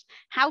course?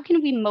 How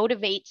can we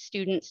motivate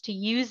students to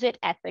use it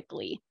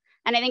ethically?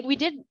 And I think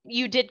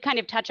you did kind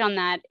of touch on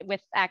that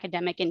with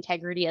academic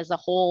integrity as a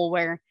whole,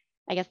 where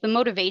I guess the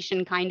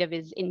motivation kind of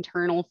is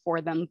internal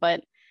for them.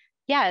 But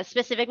yeah,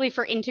 specifically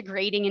for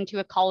integrating into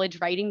a college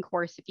writing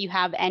course, if you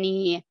have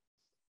any,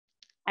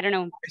 I don't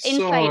know,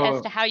 insight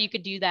as to how you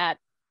could do that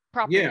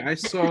properly. Yeah, I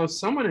saw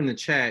someone in the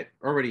chat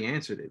already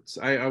answered it.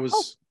 So I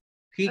was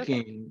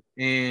peeking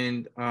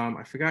and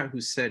I forgot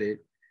who said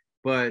it,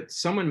 but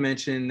someone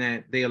mentioned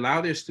that they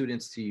allow their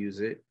students to use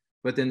it,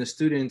 but then the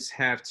students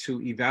have to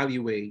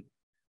evaluate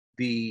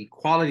the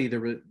quality of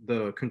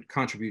the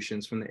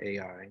contributions from the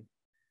AI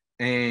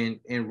and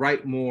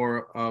write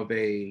more of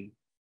a,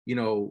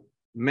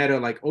 meta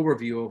like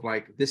overview of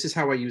like, this is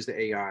how I use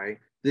the AI.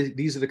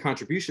 These are the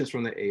contributions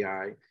from the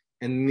AI.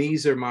 And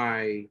these are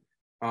my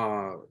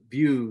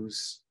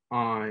views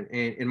on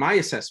and my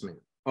assessment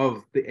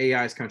of the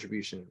AI's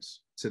contributions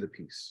to the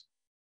piece.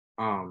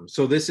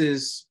 So this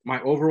is my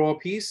overall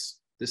piece.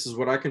 This is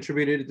what I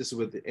contributed. This is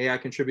what the AI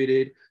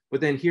contributed.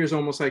 But then here's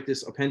almost like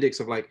this appendix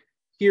of like,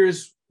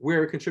 here's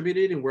where it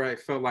contributed and where I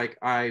felt like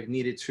I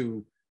needed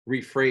to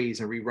rephrase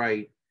and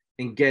rewrite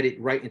and get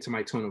it right into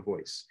my tone of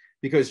voice.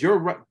 Because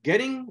you're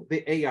getting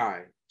the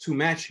AI to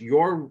match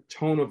your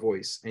tone of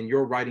voice and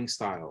your writing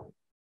style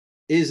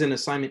is an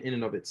assignment in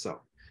and of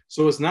itself.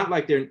 So it's not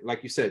like they're,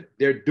 like you said,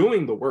 they're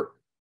doing the work.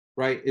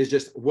 right? It's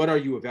just, what are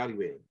you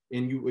evaluating?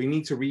 And we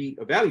need to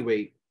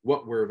reevaluate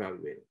what we're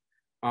evaluating,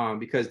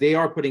 because they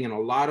are putting in a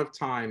lot of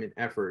time and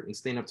effort and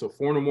staying up till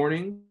 4 in the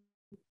morning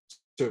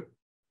to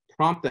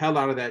prompt the hell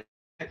out of that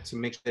to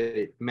make sure that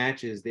it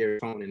matches their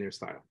tone and their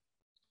style.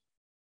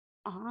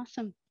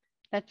 Awesome.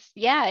 That's,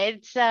 yeah,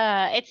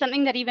 it's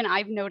something that even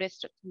I've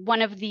noticed.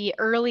 One of the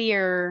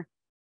earlier,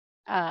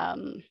 I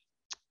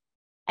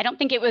don't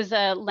think it was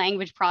a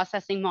language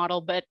processing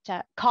model, but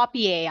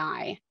copy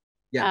AI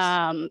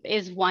Yes.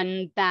 is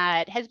one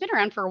that has been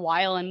around for a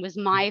while and was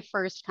my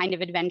first kind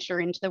of adventure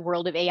into the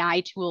world of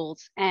AI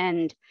tools.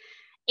 And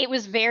it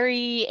was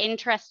very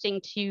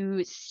interesting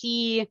to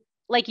see,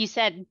 like you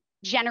said,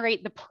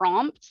 generate the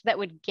prompts that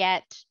would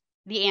get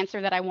the answer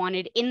that I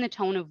wanted in the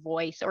tone of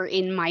voice or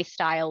in my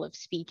style of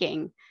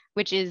speaking,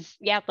 which is,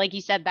 yeah, like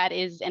you said, that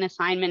is an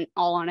assignment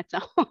all on its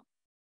own.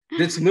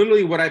 That's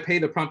literally what I pay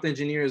the prompt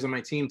engineers on my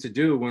team to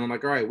do when I'm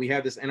like, all right, we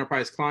have this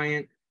enterprise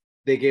client.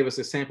 They gave us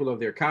a sample of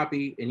their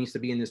copy. It needs to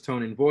be in this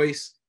tone and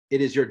voice.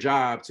 It is your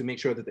job to make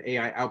sure that the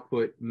AI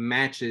output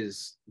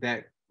matches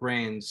that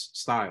brand's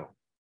style.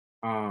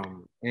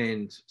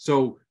 And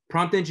so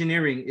prompt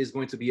engineering is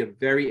going to be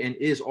and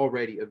is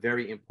already a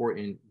very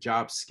important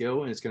job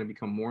skill, and it's going to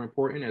become more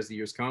important as the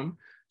years come.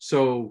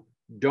 So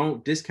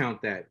don't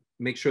discount that.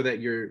 Make sure that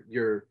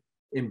you're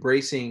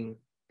embracing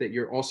that,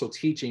 you're also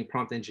teaching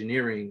prompt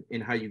engineering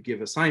in how you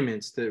give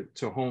assignments to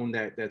hone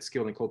that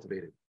skill and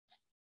cultivate it.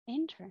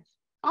 Interesting.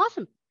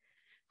 Awesome.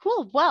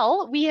 Cool.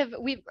 Well, we've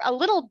a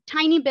little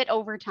tiny bit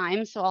over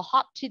time, so I'll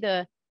hop to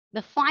the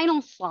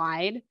final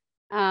slide.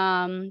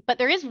 But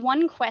there is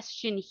one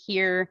question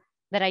here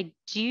that I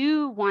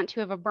do want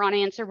to have Abran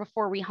answer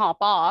before we hop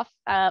off,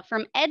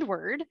 from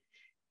Edward.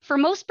 For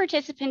most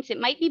participants, it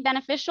might be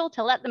beneficial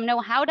to let them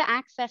know how to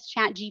access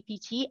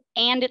ChatGPT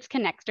and its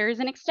connectors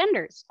and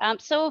extenders.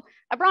 So,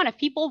 Abran, if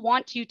people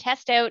want to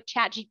test out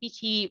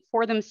ChatGPT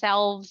for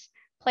themselves,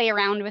 play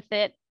around with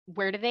it,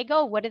 where do they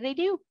go? What do they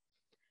do?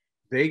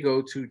 They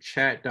go to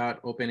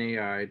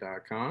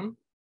chat.openai.com.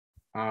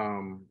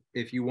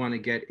 If you want to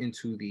get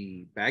into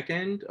the back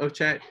end of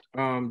Chat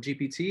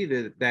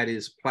GPT, that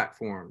is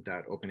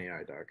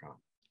platform.openai.com.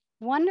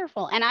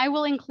 Wonderful. And I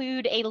will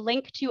include a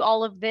link to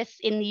all of this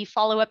in the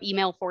follow-up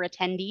email for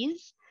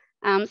attendees.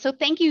 So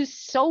thank you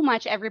so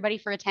much, everybody,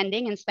 for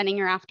attending and spending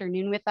your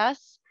afternoon with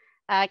us.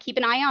 Keep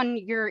an eye on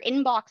your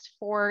inbox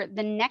for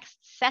the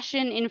next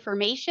session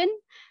information,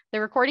 the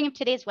recording of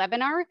today's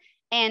webinar,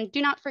 and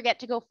do not forget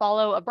to go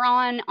follow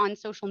Abran on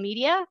social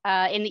media.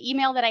 In the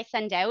email that I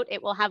send out,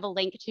 it will have a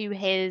link to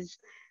his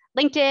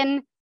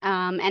LinkedIn,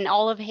 and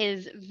all of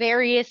his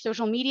various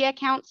social media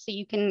accounts, so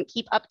you can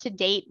keep up to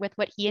date with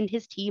what he and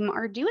his team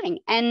are doing.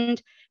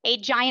 And a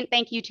giant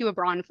thank you to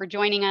Abran for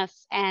joining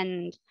us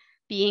and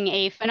being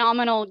a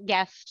phenomenal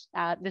guest.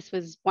 This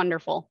was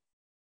wonderful.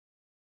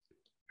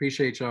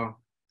 Appreciate y'all.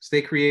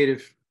 Stay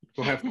creative.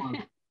 Go have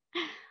fun.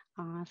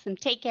 Awesome.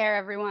 Take care,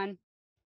 everyone.